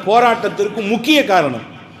அந்த போராட்டத்திற்கு முக்கிய காரணம்.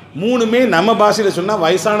 3மே நம்ம பாஷையில் சொன்னால்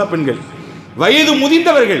வயசான பெண்கள், வயது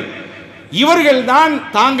முதிர்ந்தவர்கள். இவர்கள் தான்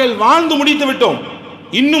தாங்கள் வாழ்ந்து முடித்து விட்டோம்,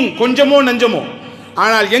 இன்னும் கொஞ்சமோ நஞ்சமோ,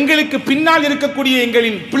 ஆனால் எங்களுக்கு பின்னால் இருக்கக்கூடிய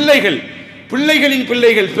எங்களின் பிள்ளைகளின்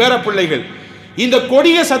பிள்ளைகள், பேர பிள்ளைகள் இந்த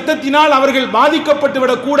கொடிய சத்தத்தினால் அவர்கள் பாதிக்கப்பட்டு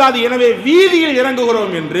விடக்கூடாது, எனவே வீதியில்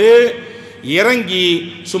இறங்குகிறோம் என்று இறங்கி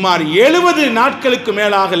சுமார் 70 நாட்களுக்கு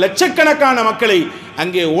மேலாக லட்சக்கணக்கான மக்களை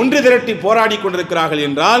அங்கே ஒன்று திரட்டி போராடி கொண்டிருக்கிறார்கள்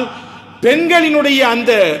என்றால் பெண்களினுடைய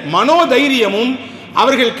அந்த மனோதைரியமும்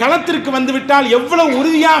அவர்கள் களத்திற்கு வந்துவிட்டால் எவ்வளவு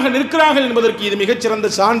உறுதியாக நிற்கிறார்கள் என்பதற்கு இது மிகச்சிறந்த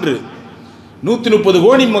சான்று. 130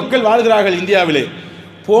 கோடி மக்கள் வாழ்கிறார்கள் இந்தியாவிலே.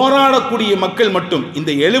 போராடக்கூடிய மக்கள் மட்டும்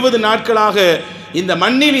இந்த 70 நாட்களாக இந்த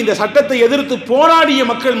மண்ணில் இந்த சட்டத்தை எதிர்த்து போராடிய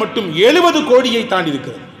மக்கள் மட்டும் 70 கோடியை தாண்டி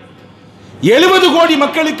இருக்கிறது. 70 கோடி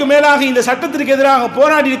மக்களுக்கு மேலாக இந்த சட்டத்திற்கு எதிராக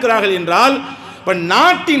போராடி இருக்கிறார்கள் என்றால் இப்ப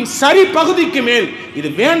நாட்டின் சரி பகுதிக்கு மேல் இது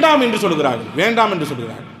வேண்டாம் என்று சொல்கிறார்கள், வேண்டாம் என்று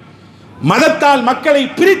சொல்கிறார்கள். மதத்தால் மக்களை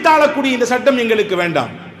பிரித்தாளக்கூடிய இந்த சட்டம் எங்களுக்கு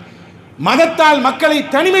வேண்டாம், மதத்தால் மக்களை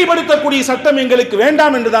தனிமைப்படுத்தக்கூடிய சட்டம் எங்களுக்கு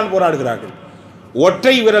வேண்டாம் என்றுதான் போராடுகிறார்கள்.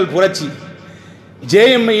 ஒற்றை விரல் புரட்சி.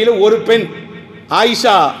 ஜேஎம்ஐயில் ஒரு பெண்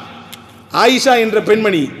ஆயிஷா என்ற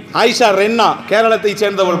பெண்மணி, ஆயிஷா ரென்னா, கேரளத்தை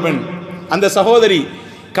சேர்ந்த ஒரு பெண், அந்த சகோதரி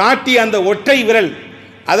காட்டிய அந்த ஒற்றை விரல்,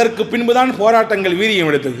 அதற்கு பின்புதான் போராட்டங்கள் வீரியம்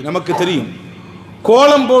எடுத்தது. நமக்கு தெரியும்,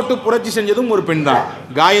 கோலம் போட்டு புரட்சி செஞ்சதும் ஒரு பெண் தான்,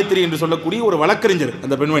 காயத்ரி என்று சொல்லக்கூடிய ஒரு வழக்கறிஞர்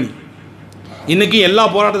அந்த பெண்மணி. இன்னைக்கு எல்லா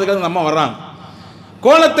போராட்டத்துக்காக நம்ம வர்றாங்க.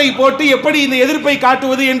 கோலத்தை போட்டு எப்படி இந்த எதிர்ப்பை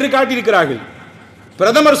காட்டுவது என்று காட்டியிருக்கிறார்கள்.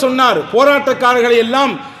 பிரதமர் சொன்னார், போராட்டக்காரர்களை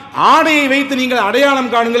எல்லாம் ஆடையை வைத்து நீங்கள்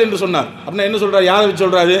அடையாளம் காணுங்கள் என்று சொன்னார். அப்படின்னா என்ன சொல்றாரு? யாரை வச்சு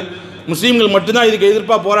சொல்றாரு? முஸ்லீம்கள் மட்டும்தான் இதுக்கு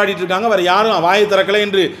எதிர்ப்பாக போராடிட்டு இருக்காங்க, வேறு யாரும் வாயை திறக்கலை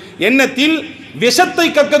என்று எண்ணத்தில் விஷத்தை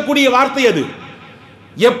கக்கக்கூடிய வார்த்தை அது.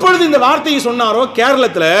 எப்பொழுது இந்த வார்த்தையை சொன்னாரோ,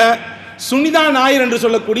 கேரளத்தில் சுனிதா நாயர் என்று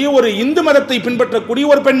சொல்லக்கூடிய ஒரு இந்து மதத்தை பின்பற்றக்கூடிய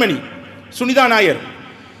ஒரு பெண்மணி, சுனிதா நாயர்,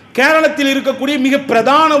 கேரளத்தில் இருக்கக்கூடிய மிக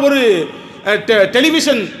பிரதான ஒரு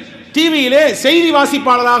டெலிவிஷன் டிவியிலே செய்தி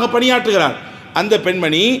வாசிப்பாளராக பணியாற்றுகிறார். அந்த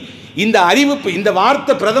பெண்மணி இந்த அறிவிப்பு, இந்த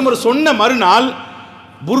வார்த்தை பிரதமர் சொன்ன மறுநாள்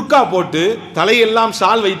புர்கா போட்டு தலையெல்லாம்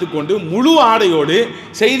சால் வைத்துக்கொண்டு முழு ஆடையோடு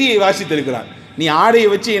செய்தியை வாசித்திருக்கிறார். நீ ஆடையை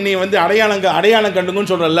வச்சு என்னை வந்து அடையாளம்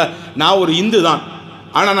கண்டுங்கன்னு சொல்கிறல்ல, நான் ஒரு இந்து தான்,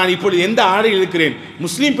 ஆனால் நான் இப்பொழுது எந்த ஆடையில் இருக்கிறேன்,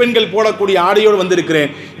 முஸ்லீம் பெண்கள் போடக்கூடிய ஆடையோடு வந்திருக்கிறேன்,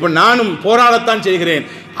 இப்போ நானும் போராடத்தான் செய்கிறேன்,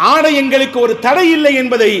 ஆடை எங்களுக்கு ஒரு தடை இல்லை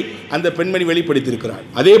என்பதை அந்த பெண்மணி வெளிப்படுத்தியிருக்கிறார்.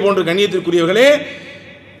 அதே போன்று கண்ணியத்திற்குரியவர்களே,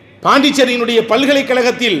 பாண்டிச்சேரியினுடைய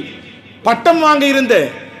பல்கலைக்கழகத்தில் பட்டம் வாங்க இருந்த,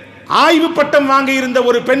 ஆய்வு பட்டம் வாங்க இருந்த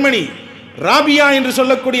ஒரு பெண்மணி ராபியா என்று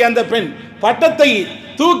சொல்லக்கூடிய அந்த பெண் பட்டத்தை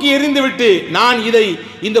தூக்கி எறிந்துவிட்டு, நான் இதை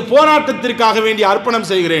இந்த போராட்டத்திற்காக வேண்டி அர்ப்பணம்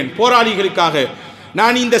செய்கிறேன், போராளிகளுக்காக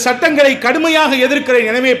நான் இந்த சட்டங்களை கடுமையாக எதிர்க்கிறேன்,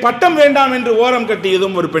 எனவே பட்டம் வேண்டாம் என்று ஓரம்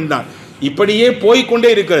கட்டியதும் ஒரு பெண் தான். இப்படியே போய்கொண்டே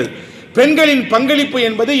இருக்கிறது. பெண்களின் பங்களிப்பு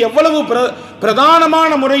என்பது எவ்வளவு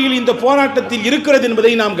பிரதானமான முறையில் இந்த போராட்டத்தில் இருக்கிறது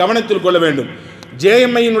என்பதை நாம் கவனத்தில் கொள்ள வேண்டும்.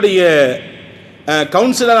 ஜேஎம்ஐயினுடைய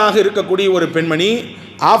கவுன்சிலராக இருக்கக்கூடிய ஒரு பெண்மணி,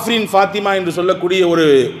 ஆஃப்ரின் ஃபாத்திமா என்று சொல்லக்கூடிய ஒரு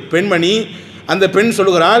பெண்மணி, அந்த பெண்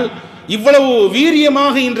சொல்கிறாள், இவ்வளவு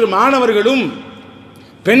வீரியமாக இன்று மாணவர்களும்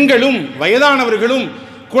பெண்களும் வயதானவர்களும்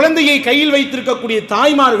குழந்தையை கையில் வைத்திருக்கக்கூடிய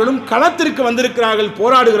தாய்மார்களும் களத்திற்கு வந்திருக்கிறார்கள்,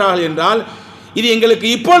 போராடுகிறார்கள் என்றால் இது எங்களுக்கு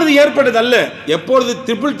இப்பொழுது ஏற்பட்டதல்ல, எப்பொழுது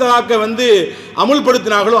ட்ரிபிள் தலாக்கை வந்து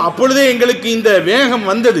அமுல்படுத்தினார்களோ அப்பொழுதே எங்களுக்கு இந்த வேகம்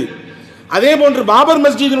வந்தது. அதே போன்று பாபர்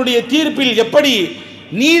மஸ்ஜிதினுடைய தீர்ப்பில் எப்படி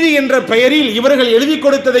நீதி என்ற பெயரில் இவர்கள் எழுதி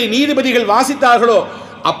கொடுத்ததை நீதிபதிகள் வாசித்தார்களோ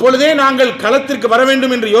அப்பொழுதே நாங்கள் களத்திற்கு வர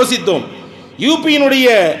வேண்டும் என்று யோசித்தோம். யூபியினுடைய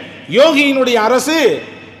யோகியினுடைய அரசு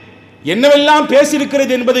என்னவெல்லாம்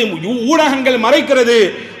பேசியிருக்கிறது என்பதை ஊடகங்கள் மறைக்கிறது,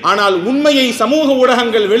 ஆனால் உண்மையை சமூக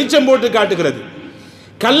ஊடகங்கள் வெளிச்சம் போட்டு காட்டுகிறது.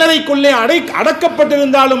 கல்லறைக்குள்ளே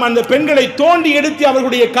அடக்கப்பட்டிருந்தாலும் அந்த பெண்களை தோண்டி எடுத்து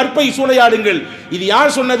அவர்களுடைய கற்பை சூளையாடுங்கள். இது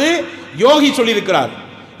யார் சொன்னது? யோகி சொல்லியிருக்கிறார்,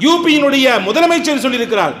 யூபியினுடைய முதலமைச்சர்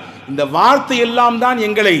சொல்லியிருக்கிறார். இந்த வார்த்தை எல்லாம் தான்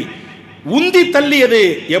எங்களை உந்தி தள்ளியது.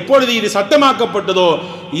 எப்பொழுது இது சட்டமாக்கப்பட்டதோ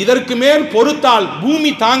இதற்கு மேல் பொறுத்தால்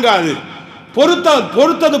பூமி தாங்காது,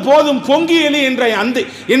 பொறுத்தது போதும் பொங்கி எழு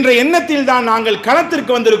என்ற எண்ணத்தில் தான் நாங்கள்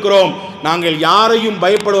களத்திற்கு வந்திருக்கிறோம். நாங்கள் யாரையும்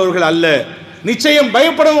பயப்படுபவர்கள் அல்ல, நிச்சயம்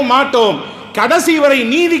பயப்படவும் மாட்டோம், கடைசி வரை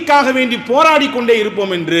நீதிக்காக வேண்டி போராடி கொண்டே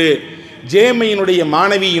இருப்போம் என்று ஜேஎம்ஐயினுடைய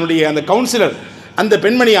மாணவியினுடைய அந்த கவுன்சிலர், அந்த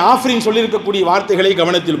பெண்மணி ஆஃப்ரின் சொல்லியிருக்கக்கூடிய வார்த்தைகளை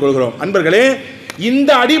கவனத்தில் கொள்கிறோம். அன்பர்களே, இந்த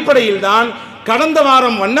அடிப்படையில் தான் கடந்த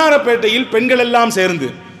வாரம் வண்ணாரப்பேட்டையில் பெண்கள் எல்லாம் சேர்ந்து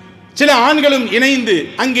சில ஆண்களும் இணைந்து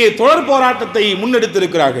அங்கே தொடர் போராட்டத்தை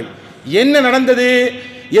முன்னெடுத்திருக்கிறார்கள். என்ன நடந்தது,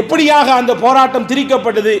 எப்படியாக அந்த போராட்டம்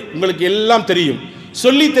திரிக்கப்பட்டது உங்களுக்கு எல்லாம் தெரியும்,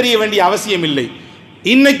 சொல்லி தெரிய வேண்டிய அவசியம் இல்லை.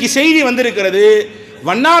 இன்னைக்கு செய்தி வந்திருக்கிறது,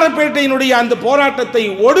 வண்ணாரப்பேட்டையினுடைய அந்த போராட்டத்தை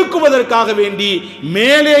ஒடுக்குவதற்காக வேண்டி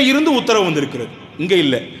மேலே இருந்து உத்தரவு வந்திருக்கிறது. இங்கே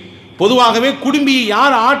இல்லை, பொதுவாகவே குடும்பியை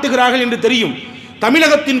யார் ஆட்டுகிறார்கள் என்று தெரியும்,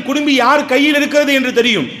 தமிழகத்தின் குடும்பி யார் கையில் இருக்கிறது என்று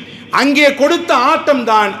தெரியும். அங்கே கொடுத்த ஆட்டம்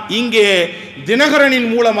தான் இங்கே தினகரனின்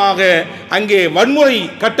மூலமாக அங்கே வன்முறை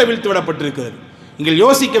கட்டவிழ்த்து விடப்பட்டிருக்கிறது. இங்கே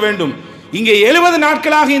யோசிக்க வேண்டும், இங்கே 70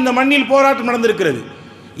 நாட்களாக இந்த மண்ணில் போராட்டம் நடந்திருக்கிறது.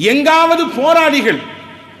 எங்காவது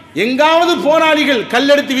போராளிகள்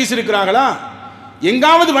கல்லெடுத்து வீசியிருக்கிறார்களா?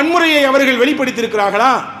 எங்காவது வன்முறையை அவர்கள்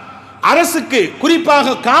வெளிப்படுத்தியிருக்கிறார்களா? அரசுக்கு,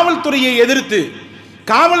 குறிப்பாக காவல்துறையை எதிர்த்து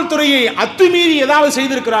காவல்துறையை அத்துமீறி ஏதாவது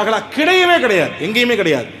செய்திருக்கிறார்களா? கிடையவே கிடையாது, எங்கேயுமே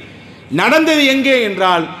கிடையாது. நடந்தது எங்கே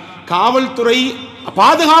என்றால், காவல்துறை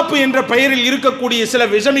பாதுகாப்பு என்ற பெயரில் இருக்கக்கூடிய சில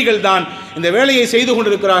விஷமிகள் தான் இந்த வேலையை செய்து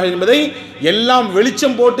கொண்டிருக்கிறார்கள் என்பதை எல்லாம்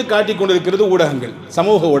வெளிச்சம் போட்டு காட்டிக் கொண்டிருக்கிறது ஊடகங்கள்,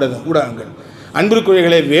 சமூக ஊடகங்கள்.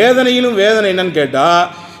 அன்பிற்குரியவர்களே, வேதனையிலும் வேதனை என்னன்னு கேட்டால்,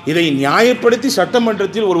 இதை நியாயப்படுத்தி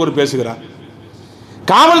சட்டமன்றத்தில் ஒருவர் பேசுகிறார்,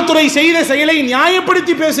 காவல்துறை செய்த செயலை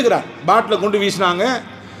நியாயப்படுத்தி பேசுகிறார். பாட்டில் கொண்டு வீசினாங்க,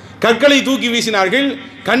 கற்களை தூக்கி வீசினார்கள்,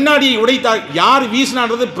 கண்ணாடியை உடைத்தார். யார்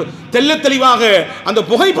வீசினான்றது தெல்ல தெளிவாக அந்த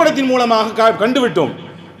புகைப்படத்தின் மூலமாக கண்டுவிட்டோம்.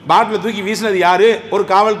 பாட்டில் தூக்கி வீசினது யாரு? ஒரு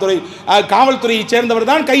காவல்துறையை சேர்ந்தவர்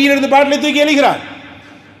தான் கையிலிருந்து பாட்டிலை தூக்கி எறிகிறார்.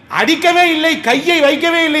 அடிக்கவே இல்லை, கையை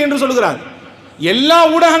வைக்கவே இல்லை என்று சொல்கிறார். எல்லா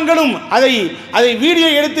ஊடகங்களும் அதை வீடியோ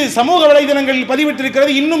எடுத்து சமூக வலைதளங்களில்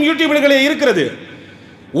பதிவிட்டிருக்கிறது, இன்னும் யூடியூப்களே இருக்கிறது.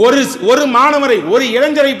 ஒரு மாணவரை, ஒரு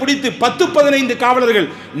இளைஞரை பிடித்து 10-15 காவலர்கள்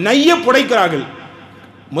நைய புடைக்கிறார்கள்.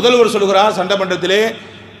 முதல்வர் சொல்கிறார் சட்டமன்றத்திலே,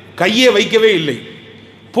 கையே வைக்கவே இல்லை,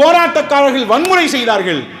 போராட்டக்காரர்கள் வன்முறை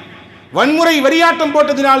செய்தார்கள், வன்முறை வெறியாட்டம்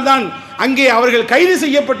போட்டதினால்தான் அங்கே அவர்கள் கைது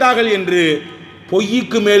செய்யப்பட்டார்கள் என்று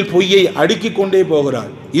பொய்க்கு மேல் பொய்யை அடுக்கிக் கொண்டே போகிறார்.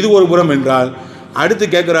 இது ஒரு புறம் என்றால், அடுத்து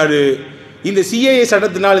கேட்கிறாரு, இந்த சிஏஏ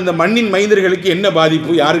சட்டத்தினால் இந்த மண்ணின் மைந்தர்களுக்கு என்ன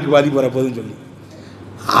பாதிப்பு, யாருக்கு பாதிப்பு வரப்போகுதுன்னு சொல்லி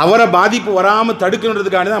அவரை பாதிப்பு வராமல்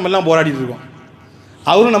தடுக்கணுன்றதுக்காக தான் நம்ம எல்லாம் போராடிட்டு இருக்கோம்.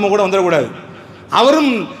 அவரும் நம்ம கூட வந்துடக்கூடாது,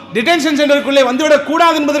 அவரும் டிடென்ஷன் சென்டருக்குள்ளே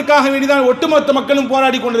வந்துவிடக்கூடாது என்பதற்காக வேண்டிதான் ஒட்டுமொத்த மக்களும்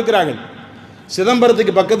போராடி கொண்டிருக்கிறார்கள்.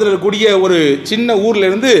 சிதம்பரத்துக்கு பக்கத்தில் இருக்கக்கூடிய ஒரு சின்ன ஊரில்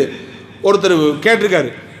இருந்து ஒருத்தர் கேட்டிருக்காரு,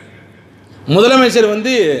 முதலமைச்சர்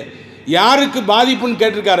யாருக்கு பாதிப்புன்னு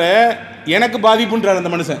கேட்டிருக்காரு. எனக்கு பாதிப்புன்றார்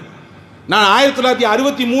அந்த மனுஷன். நான்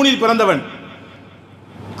 1963 பிறந்தவன்,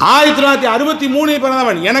 1963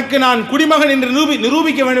 பிறந்தவன். எனக்கு நான் குடிமகன் என்று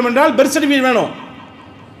நிரூபிக்க வேண்டும் என்றால் பெர்த் சர்டிஃபிகேட் வேணும்.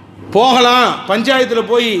 போகலாம் பஞ்சாயத்தில்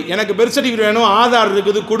போய் எனக்கு பெர்த் சர்டிஃபிகேட் வேணும், ஆதார்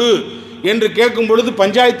இருக்குது கொடு என்று கேட்கும் பொழுது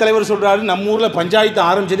பஞ்சாயத்து தலைவர் சொல்கிறாரு, நம்ம ஊரில் பஞ்சாயத்து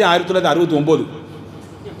ஆரம்பித்ததே 1969,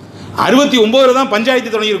 69 தான்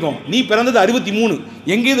பஞ்சாயத்து தொடங்கியிருக்கோம், நீ பிறந்தது 63,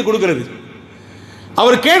 எங்கே இது கொடுக்கிறது?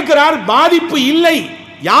 அவர் கேட்கிறார், பாதிப்பு இல்லை,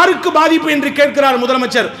 யாருக்கு பாதிப்பு என்று கேட்கிறார்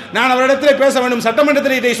முதலமைச்சர். நான் அவரிடத்தில் பேச வேண்டும்,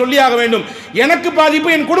 சட்டமன்றத்தில் இதை சொல்லியாக வேண்டும். எனக்கு பாதிப்பு,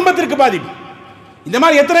 என் குடும்பத்திற்கு பாதிப்பு. இந்த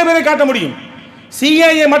மாதிரி எத்தனை பேரை காட்ட முடியும்?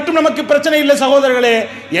 சிஏஏ மட்டும் நமக்கு பிரச்சனை இல்லை சகோதரர்களே,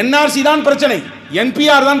 என்ஆர்சி தான் பிரச்சனை,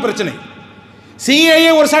 என்பிஆர் தான் பிரச்சனை.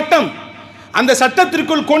 சிஏஏ ஒரு சட்டம், அந்த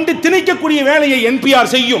சட்டத்திற்குள் கொண்டு திணிக்கக்கூடிய வேலையை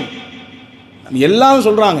என்பிஆர் செய்யும். எல்லாரும்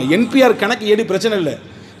சொல்றாங்க என்பிஆர் கணக்கு ஏடி பிரச்சனை இல்லை,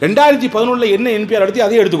 2011 என்ன என்பிஆர் எடுத்து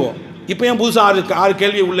அதே எடுத்துக்கோ. இப்போ ஏன் புதுசாக 6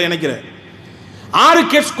 கேள்வி உள்ள இணைக்கிறேன்?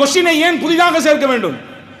 6 கொஸ்டினை ஏன் புதிதாக சேர்க்க வேண்டும்?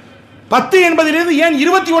 10 என்பதிலிருந்து ஏன்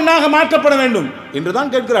 21 மாற்றப்பட வேண்டும்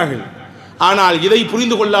என்றுதான் கேட்கிறார்கள். ஆனால் இதை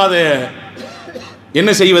புரிந்து கொள்ளாத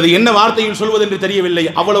என்ன செய்வது, என்ன வார்த்தையில் சொல்வது என்று தெரியவில்லை.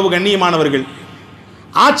 அவ்வளவு கண்ணியமானவர்கள்,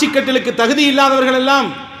 ஆட்சி கட்டலுக்கு தகுதி இல்லாதவர்கள் எல்லாம்,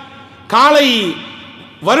 காலை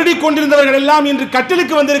வருடி கொண்டிருந்தவர்கள் எல்லாம் இன்று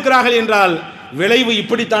கட்டலுக்கு வந்திருக்கிறார்கள் என்றால் விளைவு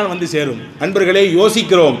இப்படித்தான் வந்து சேரும். அன்பர்களே,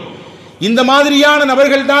 யோசிக்கிறோம். இந்த மாதிரியான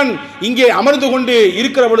நபர்கள் தான் இங்கே அமர்ந்து கொண்டு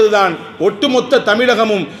இருக்கிற பொழுதுதான் ஒட்டுமொத்த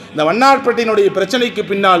தமிழகமும் இந்த வண்ணார்பேட்டையினுடைய பிரச்சனைக்கு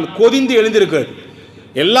பின்னால் கொதிந்து எழுந்திருக்கிறது.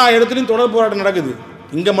 எல்லா இடத்திலும் தொடர் போராட்டம் நடக்குது,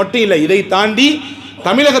 இங்கே மட்டும் இல்லை. இதை தாண்டி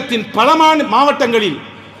தமிழகத்தின் பல மாவட்டங்களில்,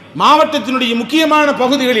 மாவட்டத்தினுடைய முக்கியமான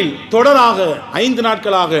பகுதிகளில் தொடராக 5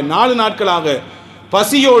 நாட்களாக 4 நாட்களாக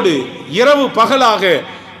பசியோடு இரவு பகலாக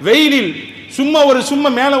வெயிலில் சும்மா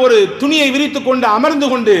மேலே ஒரு துணியை விரித்து கொண்டு அமர்ந்து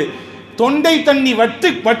கொண்டு தொண்டை தண்ணி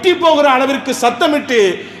வட்டி போகிற அளவிற்கு சத்தமிட்டு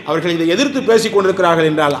அவர்கள் இதை எதிர்த்து பேசிக் கொண்டிருக்கிறார்கள்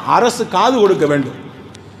என்றால் அரசு காது கொடுக்க வேண்டும்.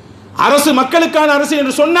 அரசு மக்களுக்கான அரசு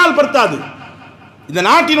என்று சொன்னால் பர்த்தாது. இந்த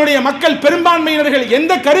நாட்டினுடைய மக்கள் பெரும்பான்மையினர்கள்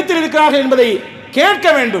எந்த கருத்தில் இருக்கிறார்கள் என்பதை கேட்க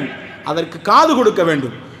வேண்டும், அதற்கு காது கொடுக்க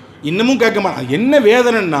வேண்டும். இன்னமும் கேட்க மாட்டான். என்ன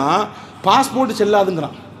வேதனைன்னா, பாஸ்போர்ட்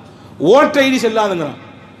செல்லாதுங்கிறான், ஓட்டர் ஐடி செல்லாதுங்கிறான்.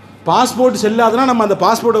 பாஸ்போர்ட் செல்லாதுன்னா நம்ம அந்த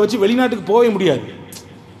பாஸ்போர்ட்டை வச்சு வெளிநாட்டுக்கு போக முடியாது.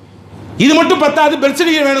 இது மட்டும் பத்தாது, பெர்த்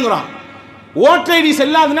சர்டிஃபிகேட் வேணுங்கிறான். ஓட்டர் ஐடி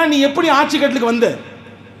செல்லாதுன்னா நீ எப்படி ஆட்சி கட்டலுக்கு வந்த?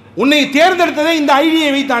 உன்னை தேர்ந்தெடுத்ததே இந்த ஐடியை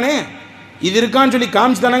வைத்தானே. இது இருக்கான்னு சொல்லி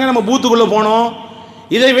காமிச்சு தானங்க நம்ம பூத்துக்குள்ளே போனோம்.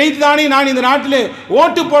 இதை வைத்து தானே நான் இந்த நாட்டில்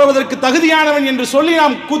ஓட்டு போடுவதற்கு தகுதியானவன் என்று சொல்லி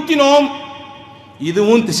நாம் குத்தினோம்.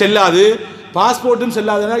 இதுவும் செல்லாது, பாஸ்போர்ட்டும்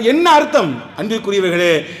செல்லாதுன்னா என்ன அர்த்தம்?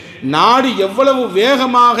 அன்பிற்குரியவர்களே, நாடு எவ்வளவு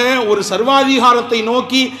வேகமாக ஒரு சர்வாதிகாரத்தை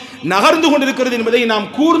நோக்கி நகர்ந்து கொண்டிருக்கிறது என்பதை நாம்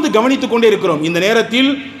கூர்ந்து கவனித்துக் கொண்டே இருக்கிறோம். இந்த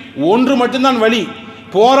நேரத்தில் ஒன்று மட்டும்தான் வழி,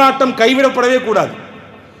 போராட்டம் கைவிடப்படவே கூடாது.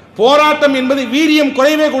 போராட்டம் என்பது வீரியம்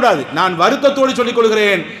குறையவே கூடாது. நான் வருத்தத்தோடு சொல்லிக்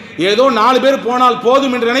கொள்கிறேன், ஏதோ 4 பேர் போனால்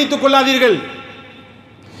போதும் என்று நினைத்துக் கொள்ளாதீர்கள்.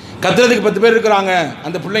 கத்துறதுக்கு 10 பேர் இருக்கிறாங்க,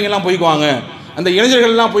 அந்த பிள்ளைங்கள்லாம் போய்க்குவாங்க, அந்த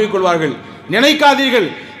இளைஞர்கள் எல்லாம் போய்கொள்வார்கள் நினைக்காதீர்கள்.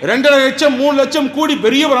 2.5 லட்சம் 3 லட்சம் கூடி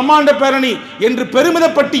பெரிய பிரம்மாண்ட பேரணி என்று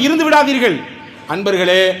பெருமிதப்பட்டு இருந்து விடாதீர்கள்.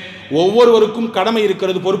 அன்பர்களே, ஒவ்வொருவருக்கும் கடமை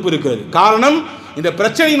இருக்கிறது, பொறுப்பு இருக்கிறது. காரணம், இந்த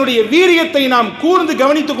பிரச்சனையினுடைய வீரியத்தை நாம் கூர்ந்து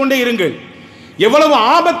கவனித்துக் கொண்டே இருங்கள். எவ்வளவு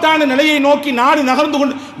ஆபத்தான நிலையை நோக்கி நாடு நகர்ந்து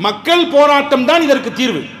கொண்டு, மக்கள் போராட்டம் தான் இதற்கு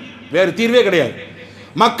தீர்வு, வேறு தீர்வே கிடையாது.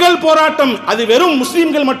 மக்கள் போராட்டம் அது வெறும்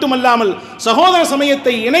முஸ்லிம்கள் மட்டுமல்லாமல் சகோதர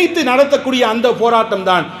சமயத்தை இணைத்து நடத்தக்கூடிய அந்த போராட்டம்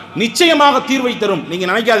தான் நிச்சயமாக தீர்வை தரும். நீங்க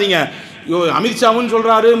நினைக்காதீங்க, அமித்ஷாவும்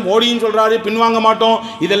சொல்றாரு, மோடியும் சொல்றாரு, பின்வாங்க மாட்டோம்,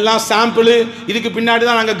 இதெல்லாம் சாம்பிள், இதுக்கு பின்னாடி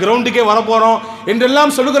தான் நாங்கள் கிரவுண்டுக்கே வரப்போறோம்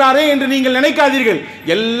என்றெல்லாம் சொல்லுகிறாரே என்று நீங்கள் நினைக்காதீர்கள்.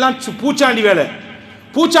 எல்லாம் பூச்சாண்டி வேலை,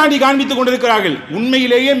 பூச்சாண்டி காண்பித்துக் கொண்டிருக்கிறார்கள்.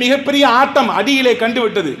 உண்மையிலேயே மிகப்பெரிய ஆட்டம் அடியிலே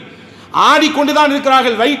கண்டுவிட்டது. ஆடிக்கொண்டுதான்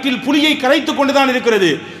இருக்கிறார்கள், வயிற்றில் புலியை கரைத்துக் கொண்டுதான் இருக்கிறது.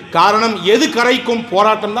 காரணம், எது கரைக்கும்?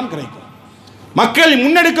 போராட்டம் தான் கரைக்கும். மக்கள்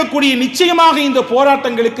முன்னெடுக்கக்கூடிய நிச்சயமாக இந்த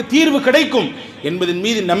போராட்டங்களுக்கு தீர்வு கிடைக்கும் என்பதன்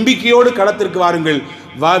மீது நம்பிக்கையோடு களத்திற்கு வாருங்கள்.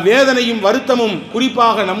 வேதனையும் வருத்தமும்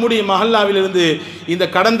குறிப்பாக நம்முடைய மஹல்லாவிலிருந்து இந்த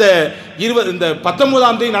கடந்த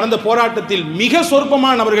 19ஆம் தேதி நடந்த போராட்டத்தில் மிக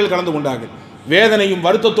சொற்பமான நபர்கள் கலந்து கொண்டார்கள். வேதனையும்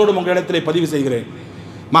வருத்தத்தோடு உங்களிடத்திலே பதிவு செய்கிறேன்.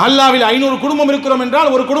 மஹல்லாவில் 500 குடும்பம் இருக்கிறோம்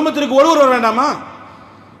என்றால் ஒரு குடும்பத்திற்கு ஒருவர் வர வேண்டாமா?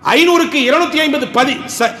 500க்கு 250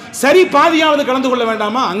 சரி பாதியாவது கலந்து கொள்ள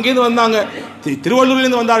வேண்டாமா? அங்கேருந்து வந்தாங்க,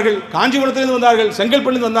 திருவள்ளூரிலிருந்து வந்தார்கள், காஞ்சிபுரத்திலிருந்து வந்தார்கள்,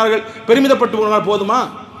 செங்கல்பட்டிலிருந்து வந்தார்கள், பெருமிதப்பட்டு போதுமா?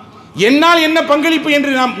 என்னால் என்ன பங்களிப்பு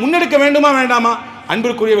என்று நாம் முன்னெடுக்க வேண்டுமா வேண்டாமா?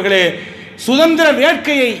 அன்பிற்குரியவர்களே, சுதந்திர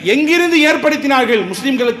வேட்கையை எங்கிருந்து ஏற்படுத்தினார்கள்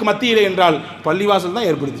முஸ்லிம்களுக்கு மத்தியிலே என்றால் பள்ளிவாசல் தான்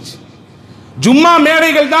ஏற்படுத்திச்சு. ஜும்மா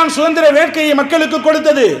மேடைகள் தான் சுதந்திர வேட்கையை மக்களுக்கு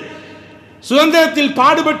கொடுத்தது. சுதந்திரத்தில்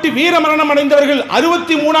பாடுபட்டு வீர மரணம் அடைந்தவர்கள்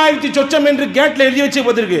 63,000 சொச்சம் என்று கேட்ல எழுதி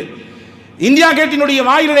வச்சிருக்கு. இந்தியா கேட்டினுடைய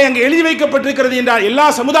வாயிலே அங்கே எழுதி வைக்கப்பட்டிருக்கிறது என்றால் எல்லா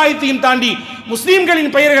சமுதாயத்தையும் தாண்டி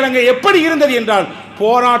முஸ்லீம்களின் பெயர்கள் அங்கே எப்படி இருந்தது என்றால்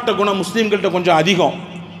போராட்ட குணம் முஸ்லீம்கள்கிட்ட கொஞ்சம் அதிகம்.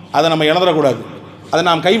 அதை நம்ம இழந்துடக்கூடாது, அதை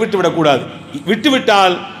நாம் கைவிட்டு விடக்கூடாது.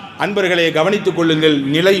 விட்டுவிட்டால் அன்பர்களே கவனித்துக் கொள்ளுங்கள்,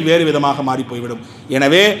 நிலை வேறு விதமாக மாறி போய்விடும்.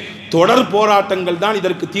 எனவே தொடர் போராட்டங்கள் தான்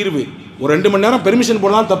இதற்கு தீர்வு. ஒரு 2 மணி நேரம் பெர்மிஷன்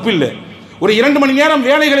போடலாம் தப்பில்லை, ஒரு 2 மணி நேரம்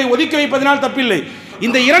வேலைகளை ஒதுக்கி வைப்பதனால் தப்பில்லை.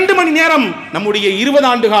 இந்த 2 மணி நேரம் நம்முடைய 20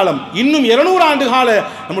 ஆண்டு காலம், இன்னும் 200 ஆண்டு கால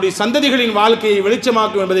நம்முடைய சந்ததிகளின் வாழ்க்கையை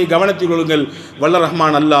வெளிச்சமாக்கும் என்பதை கவனத்தில் கொள்ளுங்கள். வல்ல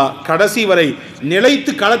ரஹ்மான் அல்லாஹ் கடைசி வரை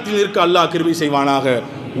நிலைத்து களத்தில் நிற்க அல்லாஹ் கிருபை செய்வானாக.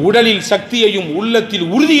 உடலில் சக்தியையும் உள்ளத்தில்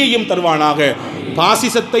உறுதியையும் தருவானாக.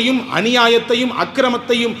 பாசிசத்தையும் அநியாயத்தையும்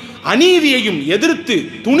அக்கிரமத்தையும் அநீதியையும் எதிர்த்து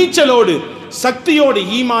துணிச்சலோடு சக்தியோடு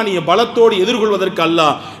ஈமானிய பலத்தோடு எதிர்கொள்வதற்கு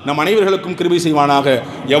அல்லாஹ் நம் அனைவர்களுக்கும் கிருபை செய்வானாக.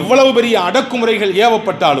 எவ்வளவு பெரிய அடக்குமுறைகள்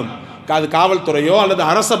ஏவப்பட்டாலும், அது காவல்துறையோ அல்லது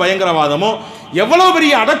அரச பயங்கரவாதமோ, எவ்வளவு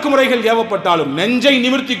பெரிய அடக்குமுறைகள் ஏவப்பட்டாலும் நெஞ்சை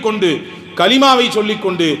நிமிர்த்தி கொண்டு கலிமாவை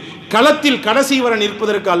சொல்லிக்கொண்டு களத்தில் கடைசி வர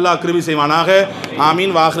நிற்பதற்கு அல்லாஹ் கிருபை செய்வானாக.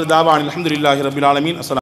 ஆமீன். வாஹிரு தாவான் அல்ஹம்துலில்லாஹி ரப்பில் ஆலமீன்.